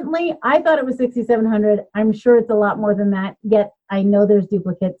currently I thought it was 6,700. I'm sure it's a lot more than that, yet I know there's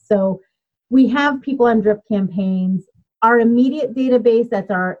duplicates. So we have people on drip campaigns. Our immediate database,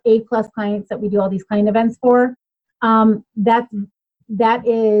 that's our A+ clients that we do all these client events for, that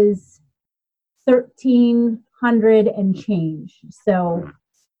is 1,300 and change. So,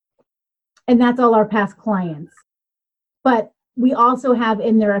 and that's all our past clients. But we also have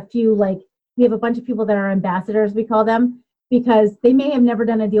in there a few, we have a bunch of people that are ambassadors, we call them, because they may have never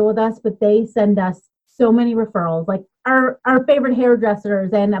done a deal with us, but they send us so many referrals, like our favorite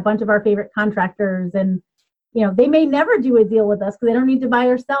hairdressers and a bunch of our favorite contractors. And, they may never do a deal with us because they don't need to buy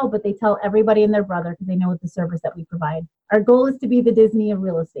or sell, but they tell everybody and their brother because they know the service that we provide. Our goal is to be the Disney of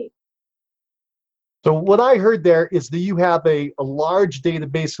real estate. So what I heard there is that you have a large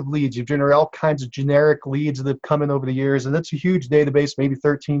database of leads. You've generated all kinds of generic leads that have come in over the years, and that's a huge database, maybe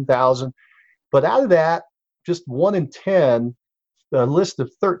 13,000. But out of that, just 1 in 10, the list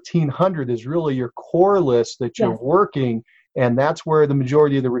of 1,300 is really your core list that you're working, and that's where the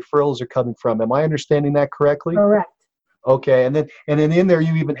majority of the referrals are coming from. Am I understanding that correctly? Correct. Okay, and then in there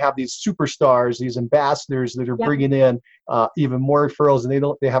you even have these superstars, these ambassadors that are bringing in even more referrals,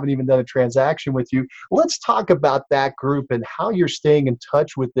 and they haven't even done a transaction with you. Let's talk about that group and how you're staying in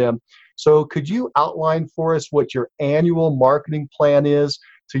touch with them. So could you outline for us what your annual marketing plan is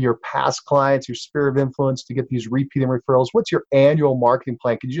to your past clients, your sphere of influence, to get these repeat and referrals? What's your annual marketing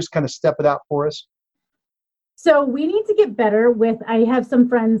plan? Could you just kind of step it out for us? So we need to get better with, I have some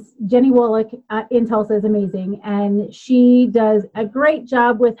friends, Jenny Wallach in Tulsa is amazing, and she does a great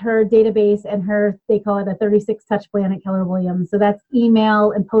job with her database and they call it a 36 touch plan at Keller Williams. So that's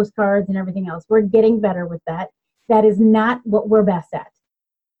email and postcards and everything else. We're getting better with that. That is not what we're best at.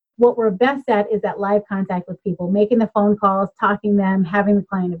 What we're best at is that live contact with people, making the phone calls, talking to them, having the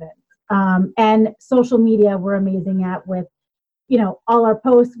client event. And social media, we're amazing at with, all our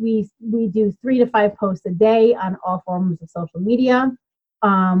posts. We do 3 to 5 posts a day on all forms of social media.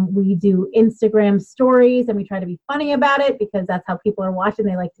 We do Instagram stories, and we try to be funny about it because that's how people are watching.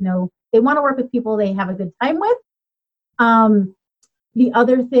 They like to know, they want to work with people they have a good time with. The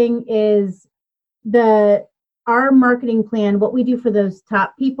other thing is our marketing plan. What we do for those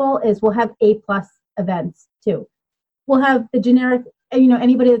top people is we'll have A+ events too. We'll have the generic,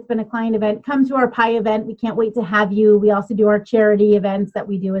 anybody that's been a client event, come to our pie event. We can't wait to have you. We also do our charity events that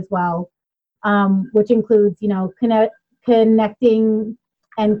we do as well, which includes, connecting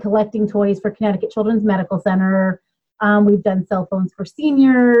and collecting toys for Connecticut Children's Medical Center. We've done cell phones for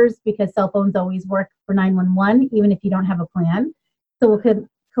seniors because cell phones always work for 911, even if you don't have a plan. So we'll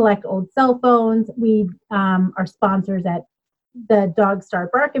collect old cell phones. We are sponsors at the Dog Star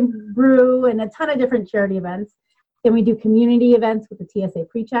Bark and Brew and a ton of different charity events. Then we do community events with the TSA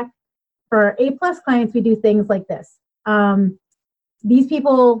PreCheck. For A+ clients, we do things like this. These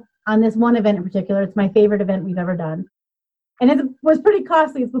people on this one event in particular, it's my favorite event we've ever done. And it was pretty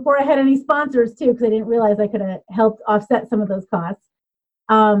costly. It's before I had any sponsors too, because I didn't realize I could have helped offset some of those costs.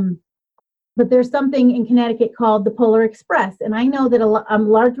 But there's something in Connecticut called the Polar Express. And I know that a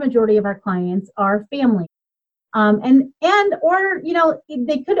large majority of our clients are family. They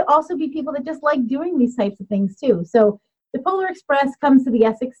could also be people that just like doing these types of things too. So the Polar Express comes to the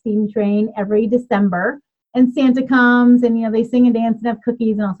Essex Steam Train every December, and Santa comes and, they sing and dance and have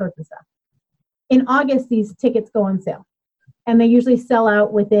cookies and all sorts of stuff. In August, these tickets go on sale, and they usually sell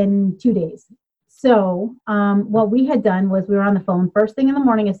out within 2 days. So what we had done was we were on the phone first thing in the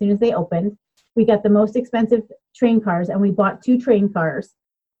morning as soon as they opened. We got the most expensive train cars, and we bought 2 train cars.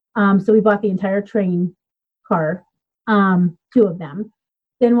 So we bought the entire train car, 2 of them.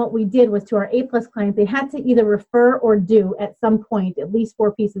 Then what we did was, to our A+ clients, they had to either refer or do at some point at least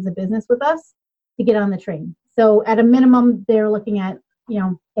 4 pieces of business with us to get on the train. So at a minimum, they're looking at,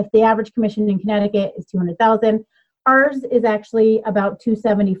 if the average commission in Connecticut is $200,000, ours is actually about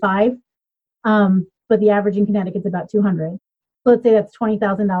 $275,000, but the average in Connecticut is about $200,000. So let's say that's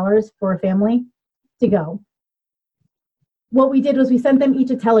 $20,000 for a family to go. What we did was we sent them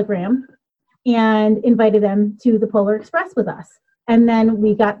each a telegram and invited them to the Polar Express with us. And then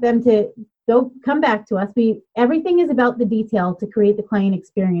we got them to come back to us. Everything is about the detail to create the client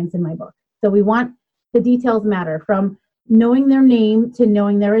experience in my book. So we want the details matter, from knowing their name to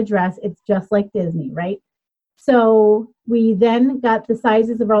knowing their address. It's just like Disney, right? So we then got the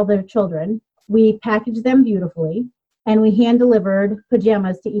sizes of all their children. We packaged them beautifully, and we hand delivered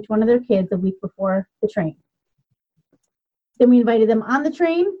pajamas to each one of their kids a week before the train. Then we invited them on the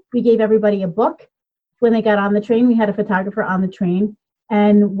train. We gave everybody a book. When they got on the train, we had a photographer on the train.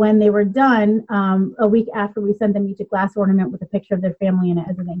 And when they were done, a week after, we sent them each a glass ornament with a picture of their family in it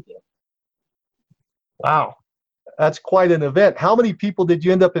as a thank you. Wow. That's quite an event. How many people did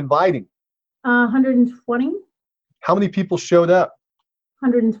you end up inviting? 120. How many people showed up?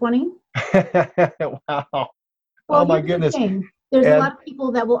 120. Wow. Well, oh, my goodness. There's a lot of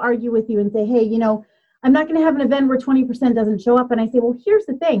people that will argue with you and say, hey, I'm not going to have an event where 20% doesn't show up. And I say, well, here's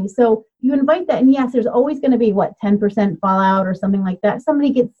the thing. So you invite that, and yes, there's always going to be 10% fallout or something like that.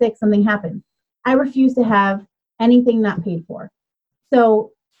 Somebody gets sick, something happens. I refuse to have anything not paid for.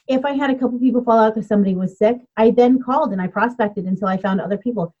 So if I had a couple people fall out because somebody was sick, I then called and I prospected until I found other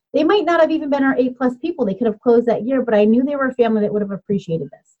people. They might not have even been our A+ people. They could have closed that year, but I knew they were a family that would have appreciated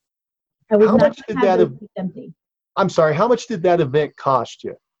this. I was How not much did have that those empty. I'm sorry, how much did that event cost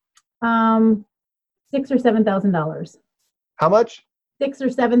you? $6,000 or $7,000. How much? $6,000 or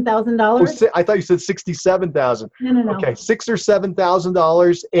 $7,000. I thought you said 67,000. No. Okay, $6,000 or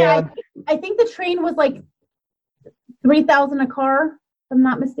 $7,000, Yeah, I think the train was like $3,000 a car, if I'm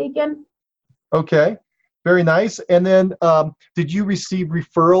not mistaken. Okay, very nice. And then, did you receive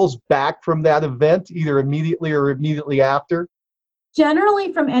referrals back from that event, either immediately or immediately after?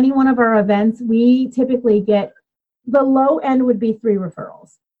 Generally, from any one of our events, we typically get, the low end would be 3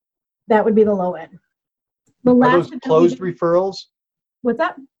 referrals. That would be the low end. The Are those closed referrals? What's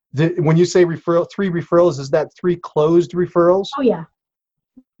that? When you say 3 referrals, is that 3 closed referrals? Oh, yeah.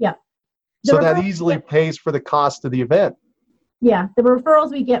 Yeah. So that easily pays for the cost of the event. Yeah. The referrals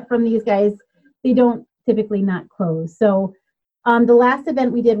we get from these guys, they don't typically not close. So The last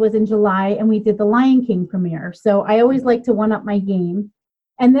event we did was in July, and we did the Lion King premiere. So I always like to one up my game.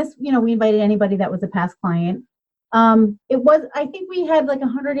 And this, we invited anybody that was a past client. I think we had like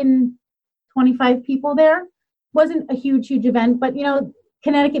 125 people there. Wasn't a huge event, but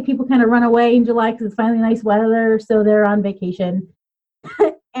Connecticut people kind of run away in July because it's finally nice weather, so they're on vacation.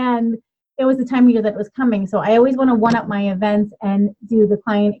 And it was the time of year that was coming. So I always want to one up my events and do the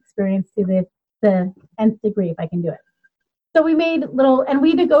client experience to the nth degree if I can do it. So we made and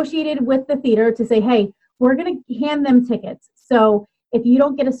we negotiated with the theater to say, hey, we're going to hand them tickets. So if you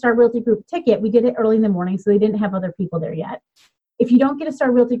don't get a Star Realty Group ticket, we did it early in the morning, so they didn't have other people there yet. If you don't get a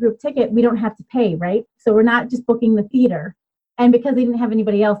Star Realty Group ticket, we don't have to pay, right? So we're not just booking the theater. And because they didn't have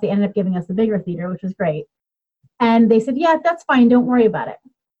anybody else, they ended up giving us the bigger theater, which was great. And they said, yeah, that's fine. Don't worry about it.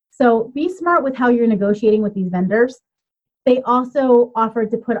 So be smart with how you're negotiating with these vendors. They also offered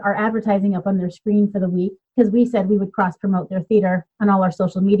to put our advertising up on their screen for the week because we said we would cross-promote their theater on all our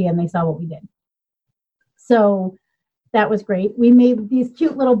social media, and they saw what we did. So that was great. We made these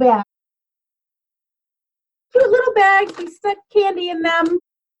cute little bags. We stuck candy in them,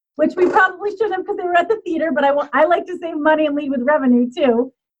 which we probably shouldn't have because they were at the theater, but I like to save money and lead with revenue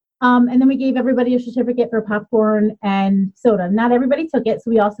too. And then we gave everybody a certificate for popcorn and soda. Not everybody took it, so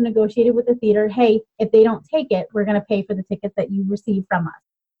we also negotiated with the theater, hey, if they don't take it, we're going to pay for the tickets that you receive from us.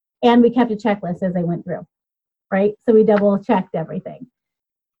 And we kept a checklist as they went through, right? So we double-checked everything.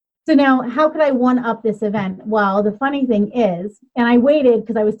 So now, how could I one-up this event? Well, the funny thing is, and I waited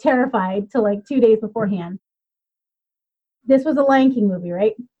because I was terrified till like 2 days beforehand. This was a Lion King movie,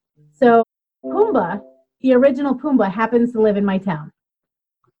 right? So Pumbaa, the original Pumbaa, happens to live in my town.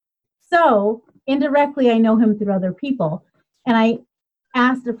 So indirectly, I know him through other people. And I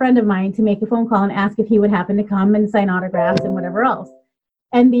asked a friend of mine to make a phone call and ask if he would happen to come and sign autographs and whatever else.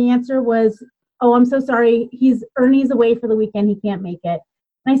 And the answer was, oh, I'm so sorry. Ernie's away for the weekend. He can't make it.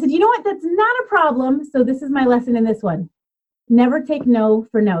 And I said, you know what? That's not a problem. So this is my lesson in this one. Never take no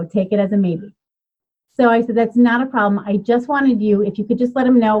for no. Take it as a maybe. So I said, that's not a problem. I just wanted you, if you could just let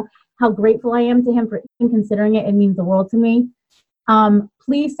him know how grateful I am to him for even considering it. It means the world to me.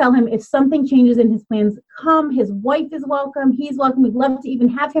 Please tell him if something changes in his plans, come. His wife is welcome. He's welcome. We'd love to even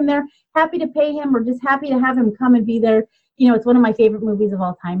have him there. Happy to pay him or just happy to have him come and be there. It's one of my favorite movies of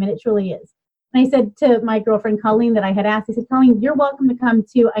all time, and it truly is. And I said to my girlfriend, Colleen, that I had asked, I said, Colleen, you're welcome to come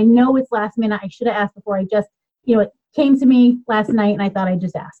too. I know it's last minute. I should have asked before. It came to me last night, and I thought I'd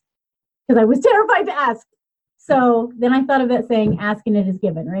just ask because I was terrified to ask. So then I thought of that saying, asking it is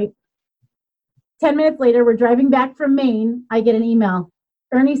given, right? 10 minutes later, we're driving back from Maine. I get an email.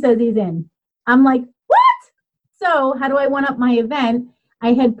 Ernie says he's in. I'm like, what? So how do I one up my event?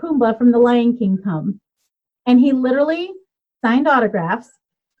 I had Pumbaa from the Lion King come. And he literally signed autographs.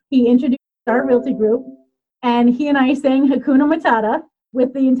 He introduced our Realty Group. And he and I sang Hakuna Matata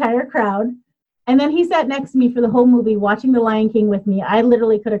with the entire crowd. And then he sat next to me for the whole movie watching The Lion King with me. I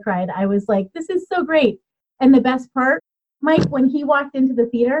literally could have cried. I was like, this is so great. And the best part, Mike, when he walked into the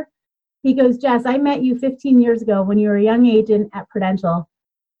theater, he goes, Jess, I met you 15 years ago when you were a young agent at Prudential.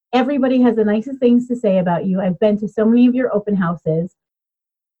 Everybody has the nicest things to say about you. I've been to so many of your open houses.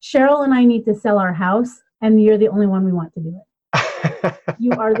 Cheryl and I need to sell our house, and you're the only one we want to do it.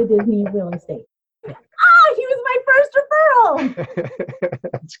 You are the Disney of real estate. Oh, he was my first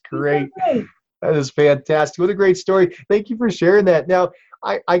referral. That's great. That is fantastic. What a great story. Thank you for sharing that. Now,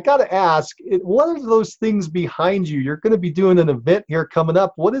 I got to ask, what are those things behind you? You're going to be doing an event here coming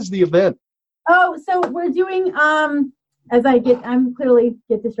up. What is the event? Oh, so we're doing, I'm clearly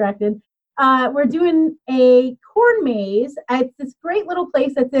get distracted. We're doing a corn maze. It's this great little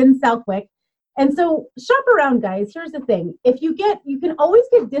place that's in Southwick. And so shop around, guys. Here's the thing. You can always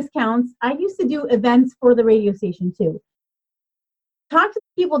get discounts. I used to do events for the radio station too. Talk to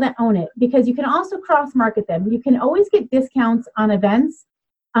the people that own it because you can also cross-market them. You can always get discounts on events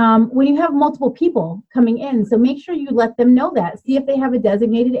when you have multiple people coming in. So make sure you let them know that. See if they have a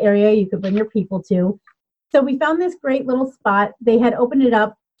designated area you could bring your people to. So we found this great little spot. They had opened it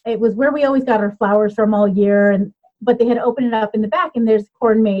up. It was where we always got our flowers from all year, but they had opened it up in the back, and there's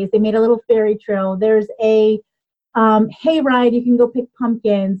corn maze. They made a little fairy trail. There's a hay ride. You can go pick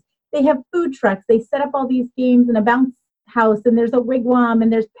pumpkins. They have food trucks. They set up all these games in a bounce house, and there's a wigwam,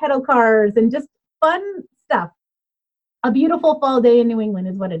 and there's pedal cars, and just fun stuff. A beautiful fall day in New England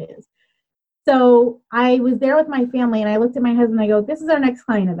is what it is. So I was there with my family, and I looked at my husband, and I go, this is our next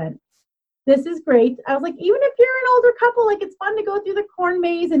client event. This is great. I was like, even if you're an older couple, it's fun to go through the corn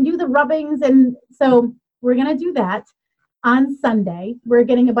maze and do the rubbings. And so we're going to do that on Sunday. We're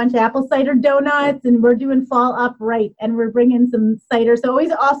getting a bunch of apple cider donuts, and we're doing fall upright, and we're bringing some cider. So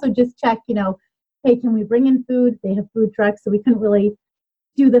always also just check, hey, can we bring in food? They have food trucks, so we couldn't really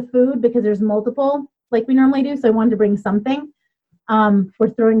do the food because there's multiple like we normally do. So I wanted to bring something.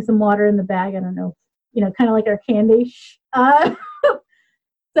 We're throwing some water in the bag. I don't know, kind of like our candy.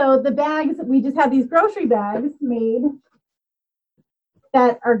 So the bags, we just have these grocery bags made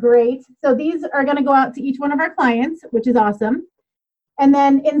that are great. So these are going to go out to each one of our clients, which is awesome. And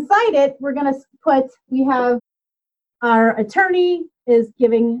then inside it, we're going to we have our attorney is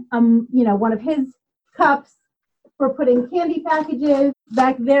giving, one of his cups. We're putting candy packages.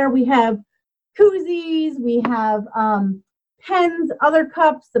 Back there, we have koozies. We have pens, other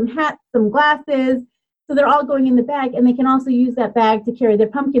cups, some hats, some glasses. So they're all going in the bag, and they can also use that bag to carry their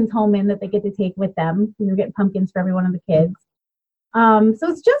pumpkins home in that they get to take with them. We're getting pumpkins for every one of the kids. So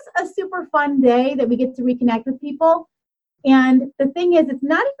it's just a super fun day that we get to reconnect with people. And the thing is, it's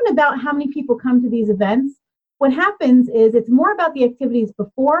not even about how many people come to these events. What happens is it's more about the activities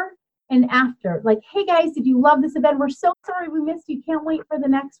before and after. Like, hey guys, did you love this event? We're so sorry we missed you. Can't wait for the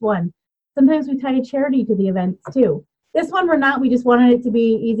next one. Sometimes we tie a charity to the events too. This one we're not. We just wanted it to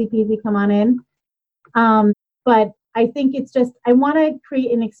be easy peasy, come on in. But I think it's just, I want to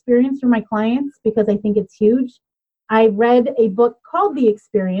create an experience for my clients because I think it's huge. I read a book called The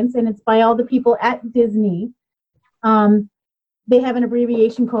Experience, and it's by all the people at Disney. They have an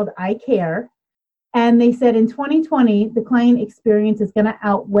abbreviation called I CARE. And they said in 2020, the client experience is going to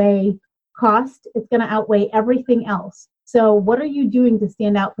outweigh cost. It's going to outweigh everything else. So what are you doing to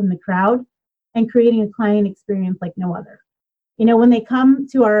stand out from the crowd and creating a client experience like no other? When they come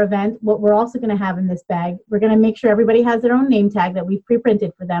to our event, what we're also going to have in this bag, we're going to make sure everybody has their own name tag that we've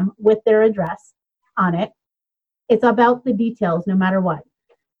pre-printed for them with their address on it. It's about the details, no matter what.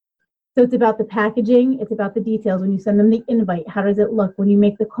 So it's about the packaging. It's about the details. When you send them the invite, how does it look? When you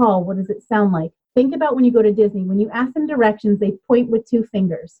make the call, what does it sound like? Think about when you go to Disney. When you ask them directions, they point with 2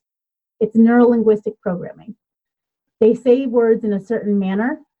 fingers. It's neuro-linguistic programming. They say words in a certain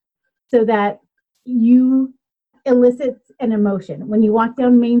manner so that you elicit an emotion. When you walk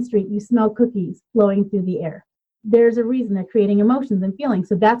down Main Street, you smell cookies blowing through the air. There's a reason they're creating emotions and feelings.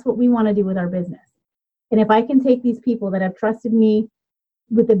 So that's what we want to do with our business. And if I can take these people that have trusted me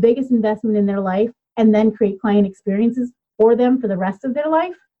with the biggest investment in their life and then create client experiences for them for the rest of their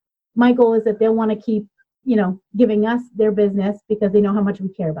life, my goal is that they'll want to keep, giving us their business because they know how much we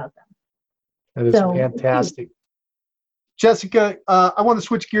care about them. That is fantastic. Jessica, I want to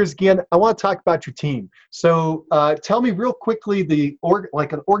switch gears again. I want to talk about your team. So tell me real quickly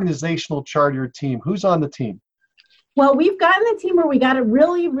like an organizational chart of your team. Who's on the team? Well, we've gotten the team where we got it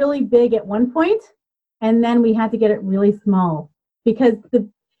really, really big at one point, and then we had to get it really small because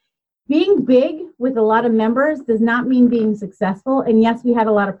being big with a lot of members does not mean being successful. And yes, we had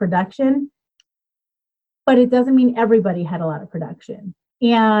a lot of production, but it doesn't mean everybody had a lot of production.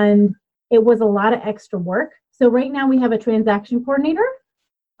 And it was a lot of extra work. So right now we have a transaction coordinator.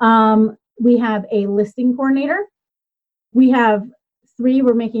 We have a listing coordinator. We have 3.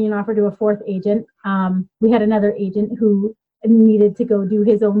 We're making an offer to a 4th agent. We had another agent who needed to go do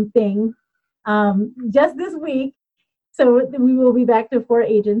his own thing just this week. So we will be back to 4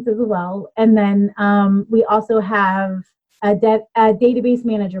 agents as well. And then we also have a database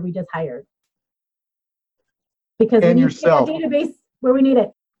manager we just hired. Because we need to get a database where we need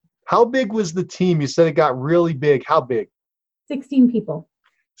it. How big was the team? You said it got really big. How big? 16 people.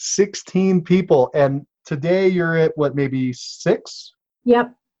 16 people. And today you're at what, maybe 6?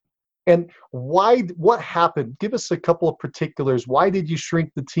 Yep. And what happened? Give us a couple of particulars. Why did you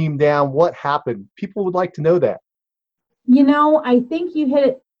shrink the team down? What happened? People would like to know that. I think you hit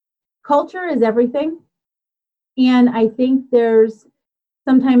it. Culture is everything. And I think there's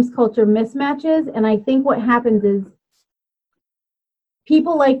sometimes culture mismatches. And I think what happens is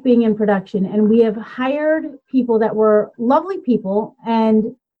people like being in production, and we have hired people that were lovely people.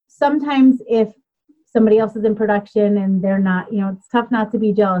 And sometimes if somebody else is in production and they're not, it's tough not to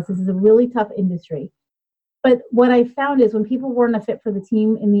be jealous. This is a really tough industry. But what I found is when people weren't a fit for the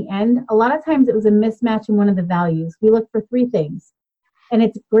team in the end, a lot of times it was a mismatch in one of the values. We look for 3 things, and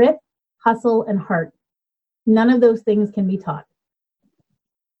it's grit, hustle, and heart. None of those things can be taught.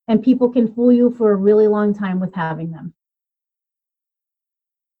 And people can fool you for a really long time with having them.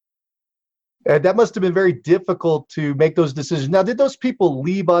 That must have been very difficult to make those decisions. Now, did those people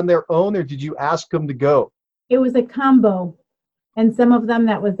leave on their own, or did you ask them to go? It was a combo, and some of them,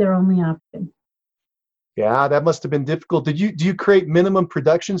 that was their only option. Yeah, that must have been difficult. Do you create minimum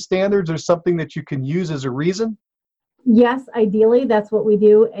production standards or something that you can use as a reason? Yes, ideally, that's what we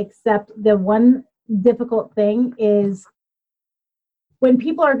do, except the one difficult thing is when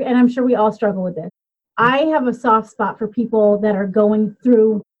people are, and I'm sure we all struggle with this, I have a soft spot for people that are going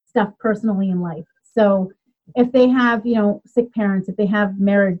through stuff personally in life. So if they have, sick parents, if they have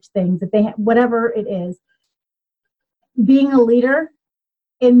marriage things, if they have whatever it is, being a leader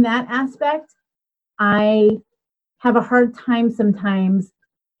in that aspect, I have a hard time sometimes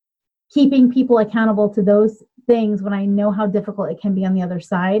keeping people accountable to those things when I know how difficult it can be on the other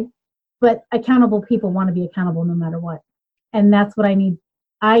side. But accountable people want to be accountable no matter what. And that's what I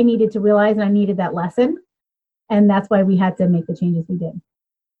needed to realize, and I needed that lesson. And that's why we had to make the changes we did.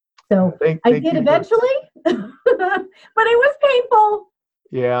 So I did eventually, but it was painful.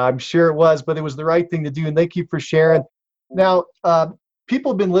 Yeah, I'm sure it was, but it was the right thing to do. And thank you for sharing. Now,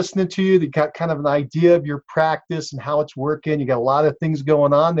 people have been listening to you. They got kind of an idea of your practice and how it's working. You got a lot of things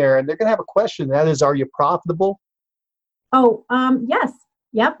going on there, and they're going to have a question. That is, are you profitable? Oh, yes.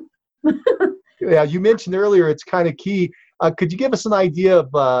 Yep. Yeah, you mentioned earlier it's kind of key. Could you give us an idea of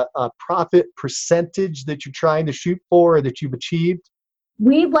a profit percentage that you're trying to shoot for or that you've achieved?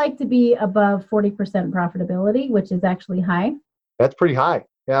 We'd like to be above 40% profitability, which is actually high. That's pretty high,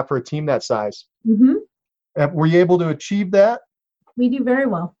 yeah, for a team that size. Mm-hmm. Were you able to achieve that? We do very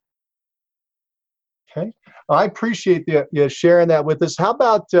well. Okay. I appreciate you sharing that with us. How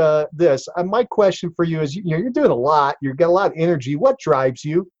about this? My question for you is, you're doing a lot. You've got a lot of energy. What drives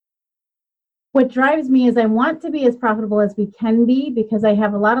you? What drives me is I want to be as profitable as we can be, because I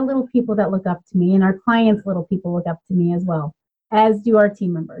have a lot of little people that look up to me, and our clients' little people look up to me as well, as do our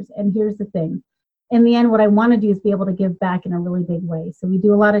team members. And here's the thing. In the end, what I want to do is be able to give back in a really big way. So we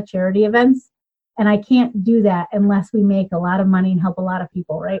do a lot of charity events, and I can't do that unless we make a lot of money and help a lot of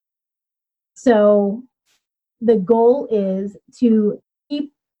people, right? So the goal is to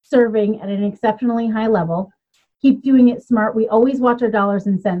keep serving at an exceptionally high level, keep doing it smart. We always watch our dollars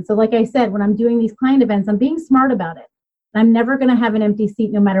and cents. So like I said, when I'm doing these client events, I'm being smart about it. I'm never going to have an empty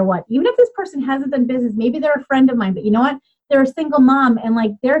seat no matter what. Even if this person hasn't done business, maybe they're a friend of mine, but you know what? They're a single mom and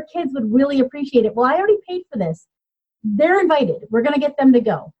like their kids would really appreciate it. Well, I already paid for this. They're invited. We're going to get them to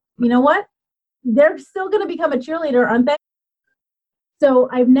go. You know what? They're still going to become a cheerleader, aren't they? So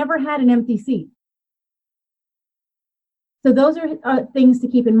I've never had an empty seat. So those are things to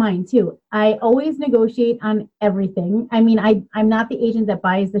keep in mind too. I always negotiate on everything. I mean, I'm not the agent that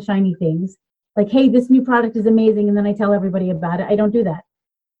buys the shiny things. Like, hey, this new product is amazing, and then I tell everybody about it. I don't do that.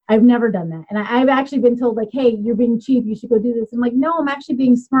 I've never done that. And I've actually been told, like, hey, you're being cheap. You should go do this. I'm like, no, I'm actually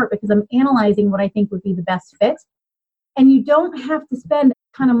being smart because I'm analyzing what I think would be the best fit. And you don't have to spend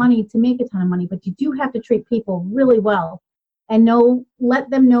a ton of money to make a ton of money, but you do have to treat people really well and let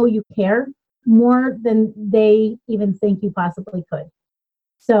them know you care more than they even think you possibly could.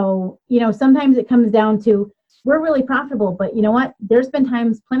 So, sometimes it comes down to, we're really profitable, but you know what? There's been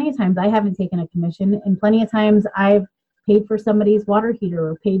plenty of times I haven't taken a commission, and plenty of times I've paid for somebody's water heater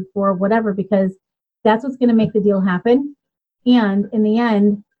or paid for whatever, because that's what's going to make the deal happen. And in the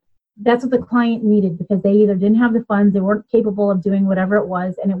end, that's what the client needed, because they either didn't have the funds, they weren't capable of doing whatever it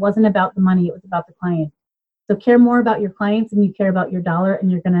was, and it wasn't about the money, it was about the client. So care more about your clients than you care about your dollar,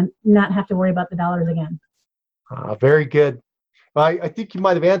 and you're going to not have to worry about the dollars again. Very good. I think you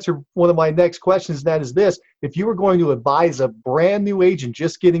might have answered one of my next questions, and that is this. If you were going to advise a brand new agent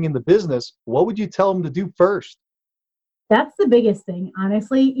just getting in the business, what would you tell them to do first? That's the biggest thing,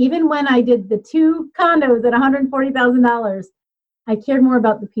 honestly. Even when I did the 2 condos at $140,000, I cared more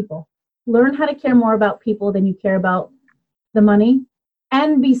about the people. Learn how to care more about people than you care about the money,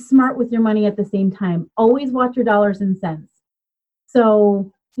 and be smart with your money at the same time. Always watch your dollars and cents.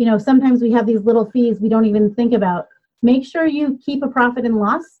 So, sometimes we have these little fees we don't even think about. Make sure you keep a profit and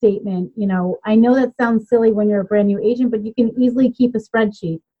loss statement. I know that sounds silly when you're a brand new agent, but you can easily keep a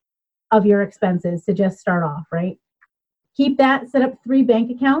spreadsheet of your expenses to just start off, right? Keep that, set up 3 bank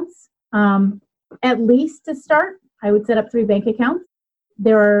accounts. At least to start, I would set up 3 bank accounts.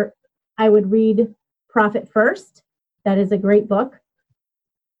 I would read Profit First. That is a great book.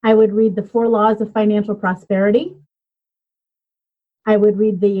 I would read The 4 Laws of Financial Prosperity. I would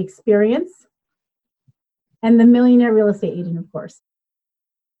read The Experience, and The Millionaire Real Estate Agent, of course.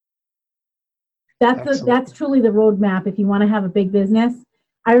 That's truly the roadmap if you want to have a big business.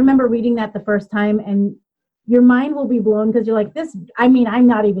 I remember reading that the first time, and your mind will be blown because you're like, I'm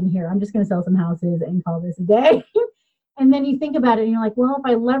not even here. I'm just going to sell some houses and call this a day. And then you think about it and you're like, well,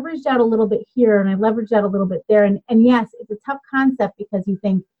 if I leveraged out a little bit here and I leveraged out a little bit there, and yes, it's a tough concept because you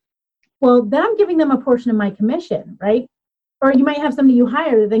think, well, then I'm giving them a portion of my commission, right? Or you might have somebody you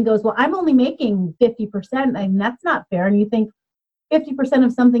hire that then goes, well, I'm only making 50%, and that's not fair. And you think 50%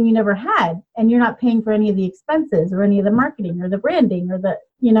 of something you never had, and you're not paying for any of the expenses or any of the marketing or the branding or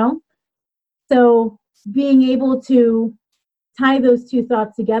So being able to tie those 2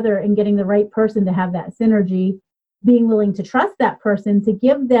 thoughts together and getting the right person to have that synergy being willing to trust that person to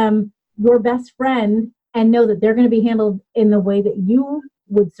give them your best friend and know that they're going to be handled in the way that you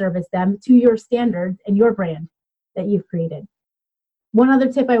would service them to your standards and your brand that you've created. One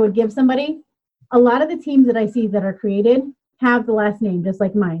other tip I would give somebody, a lot of the teams that I see that are created have the last name, just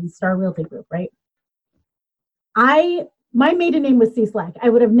like mine, Star Realty Group, right? My maiden name was C-Slack. I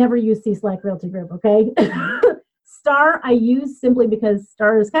would have never used C-Slack Realty Group, okay? Star I use simply because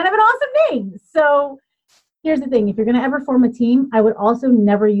Star is kind of an awesome name. So here's the thing. If you're going to ever form a team, I would also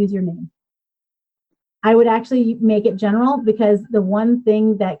never use your name. I would actually make it general, because the one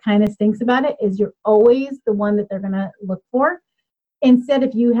thing that kind of stinks about it is you're always the one that they're going to look for. Instead,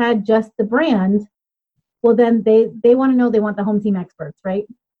 if you had just the brand, well, then they want to know, they want the home team experts, right?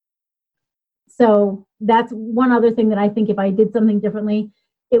 So that's one other thing that I think if I did something differently,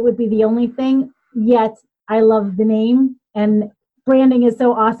 it would be the only thing. Yet I love the name, and branding is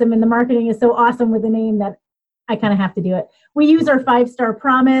so awesome, and the marketing is so awesome with the name that I kind of have to do it. We use our 5-star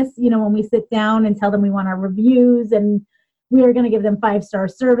promise, when we sit down and tell them we want our reviews, and we are going to give them 5-star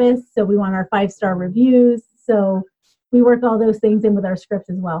service. So we want our 5-star reviews. So we work all those things in with our script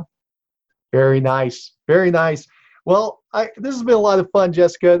as well. Very nice. Very nice. Well, this has been a lot of fun,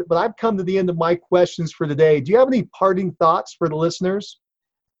 Jessica, but I've come to the end of my questions for today. Do you have any parting thoughts for the listeners?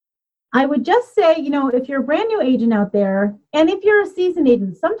 I would just say, if you're a brand new agent out there, and if you're a seasoned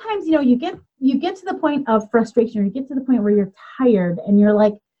agent, sometimes, you get to the point of frustration, or you get to the point where you're tired and you're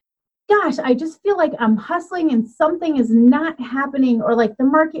like, gosh, I just feel like I'm hustling and something is not happening, or like the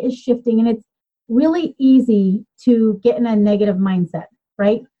market is shifting, and it's really easy to get in a negative mindset,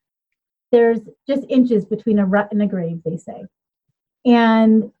 right? There's just inches between a rut and a grave, they say.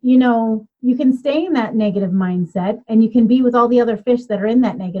 And, you can stay in that negative mindset, and you can be with all the other fish that are in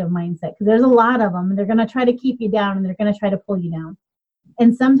that negative mindset, because there's a lot of them, and they're going to try to keep you down, and they're going to try to pull you down.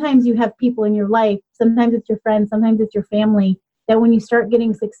 And sometimes you have people in your life, sometimes it's your friends, sometimes it's your family, that when you start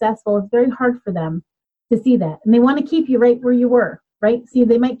getting successful, it's very hard for them to see that. And they want to keep you right where you were, right? See,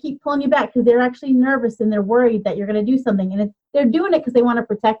 they might keep pulling you back because they're actually nervous and they're worried that you're going to do something. And they're doing it because they want to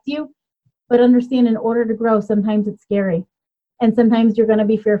protect you. But understand, in order to grow, sometimes it's scary. And sometimes you're going to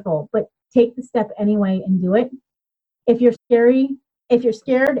be fearful. But take the step anyway and do it. If you're scared,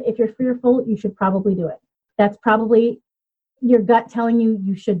 if you're fearful, you should probably do it. That's probably your gut telling you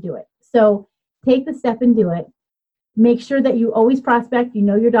you should do it. So take the step and do it. Make sure that you always prospect,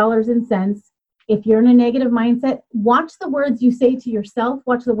 your dollars and cents. If you're in a negative mindset, watch the words you say to yourself,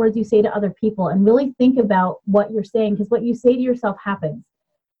 watch the words you say to other people, and really think about what you're saying, because what you say to yourself happens.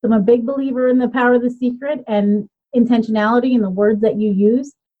 So I'm a big believer in the power of the secret and intentionality in the words that you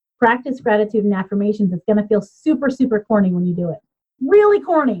use. Practice gratitude and affirmations. It's going to feel super, super corny when you do it. Really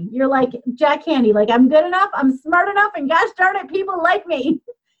corny. You're like Jack Handy, like, I'm good enough, I'm smart enough, and gosh darn it, people like me.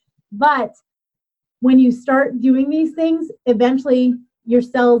 But when you start doing these things, eventually your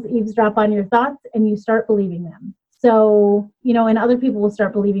cells eavesdrop on your thoughts and you start believing them. So, and other people will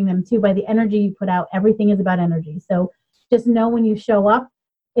start believing them too by the energy you put out. Everything is about energy. So just know when you show up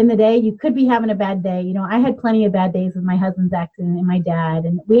in the day, you could be having a bad day. I had plenty of bad days with my husband's accident and my dad,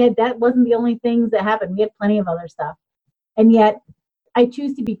 and that wasn't the only things that happened. We had plenty of other stuff. And yet I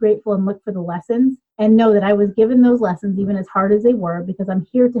choose to be grateful and look for the lessons and know that I was given those lessons, even as hard as they were, because I'm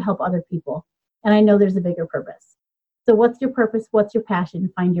here to help other people. And I know there's a bigger purpose. So what's your purpose? What's your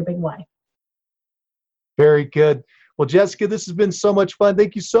passion? Find your big why. Very good. Well, Jessica, this has been so much fun.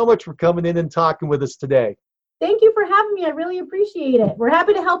 Thank you so much for coming in and talking with us today. Thank you for having me. I really appreciate it. We're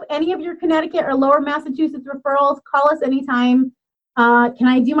happy to help any of your Connecticut or Lower Massachusetts referrals. Call us anytime. Can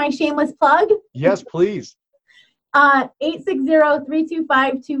I do my shameless plug? Yes, please.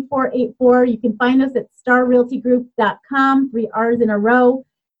 860-325-2484. You can find us at starrealtygroup.com, 3 R's in a row.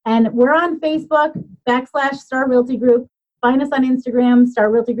 And we're on Facebook, /Star Realty Group. Find us on Instagram,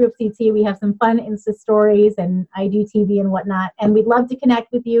 Star Realty Group CT. We have some fun Insta stories, and I do TV and whatnot. And we'd love to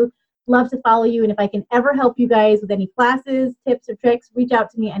connect with you. Love to follow you. And if I can ever help you guys with any classes, tips, or tricks, reach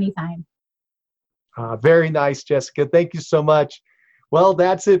out to me anytime. Very nice, Jessica. Thank you so much. Well,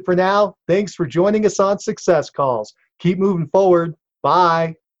 that's it for now. Thanks for joining us on Success Calls. Keep moving forward.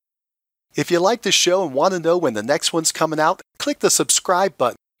 Bye. If you like the show and want to know when the next one's coming out, click the subscribe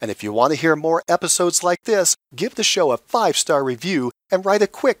button. And if you want to hear more episodes like this, give the show a 5-star review and write a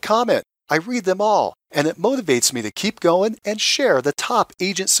quick comment. I read them all, and it motivates me to keep going and share the top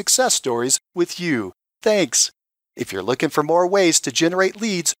agent success stories with you. Thanks. If you're looking for more ways to generate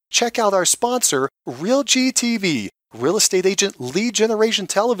leads, check out our sponsor, RealGTV, Real Estate Agent Lead Generation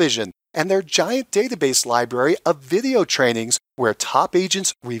Television, and their giant database library of video trainings where top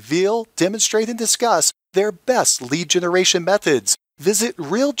agents reveal, demonstrate, and discuss their best lead generation methods. Visit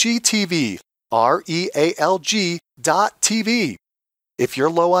RealGTV, REALG.TV. If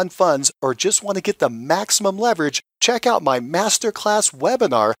you're low on funds or just want to get the maximum leverage, check out my masterclass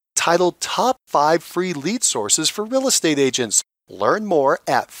webinar titled Top 5 Free Lead Sources for Real Estate Agents. Learn more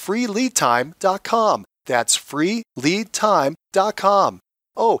at freeleadtime.com. That's freeleadtime.com.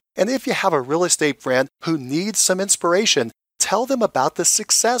 Oh, and if you have a real estate friend who needs some inspiration, tell them about the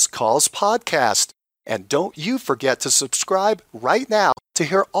Success Calls podcast. And don't you forget to subscribe right now to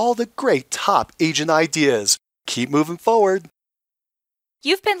hear all the great top agent ideas. Keep moving forward.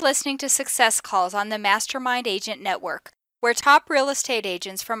 You've been listening to Success Calls on the Mastermind Agent Network, where top real estate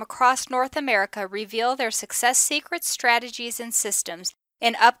agents from across North America reveal their success secrets, strategies, and systems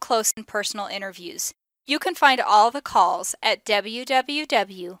in up-close and personal interviews. You can find all the calls at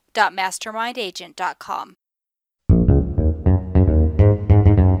www.mastermindagent.com.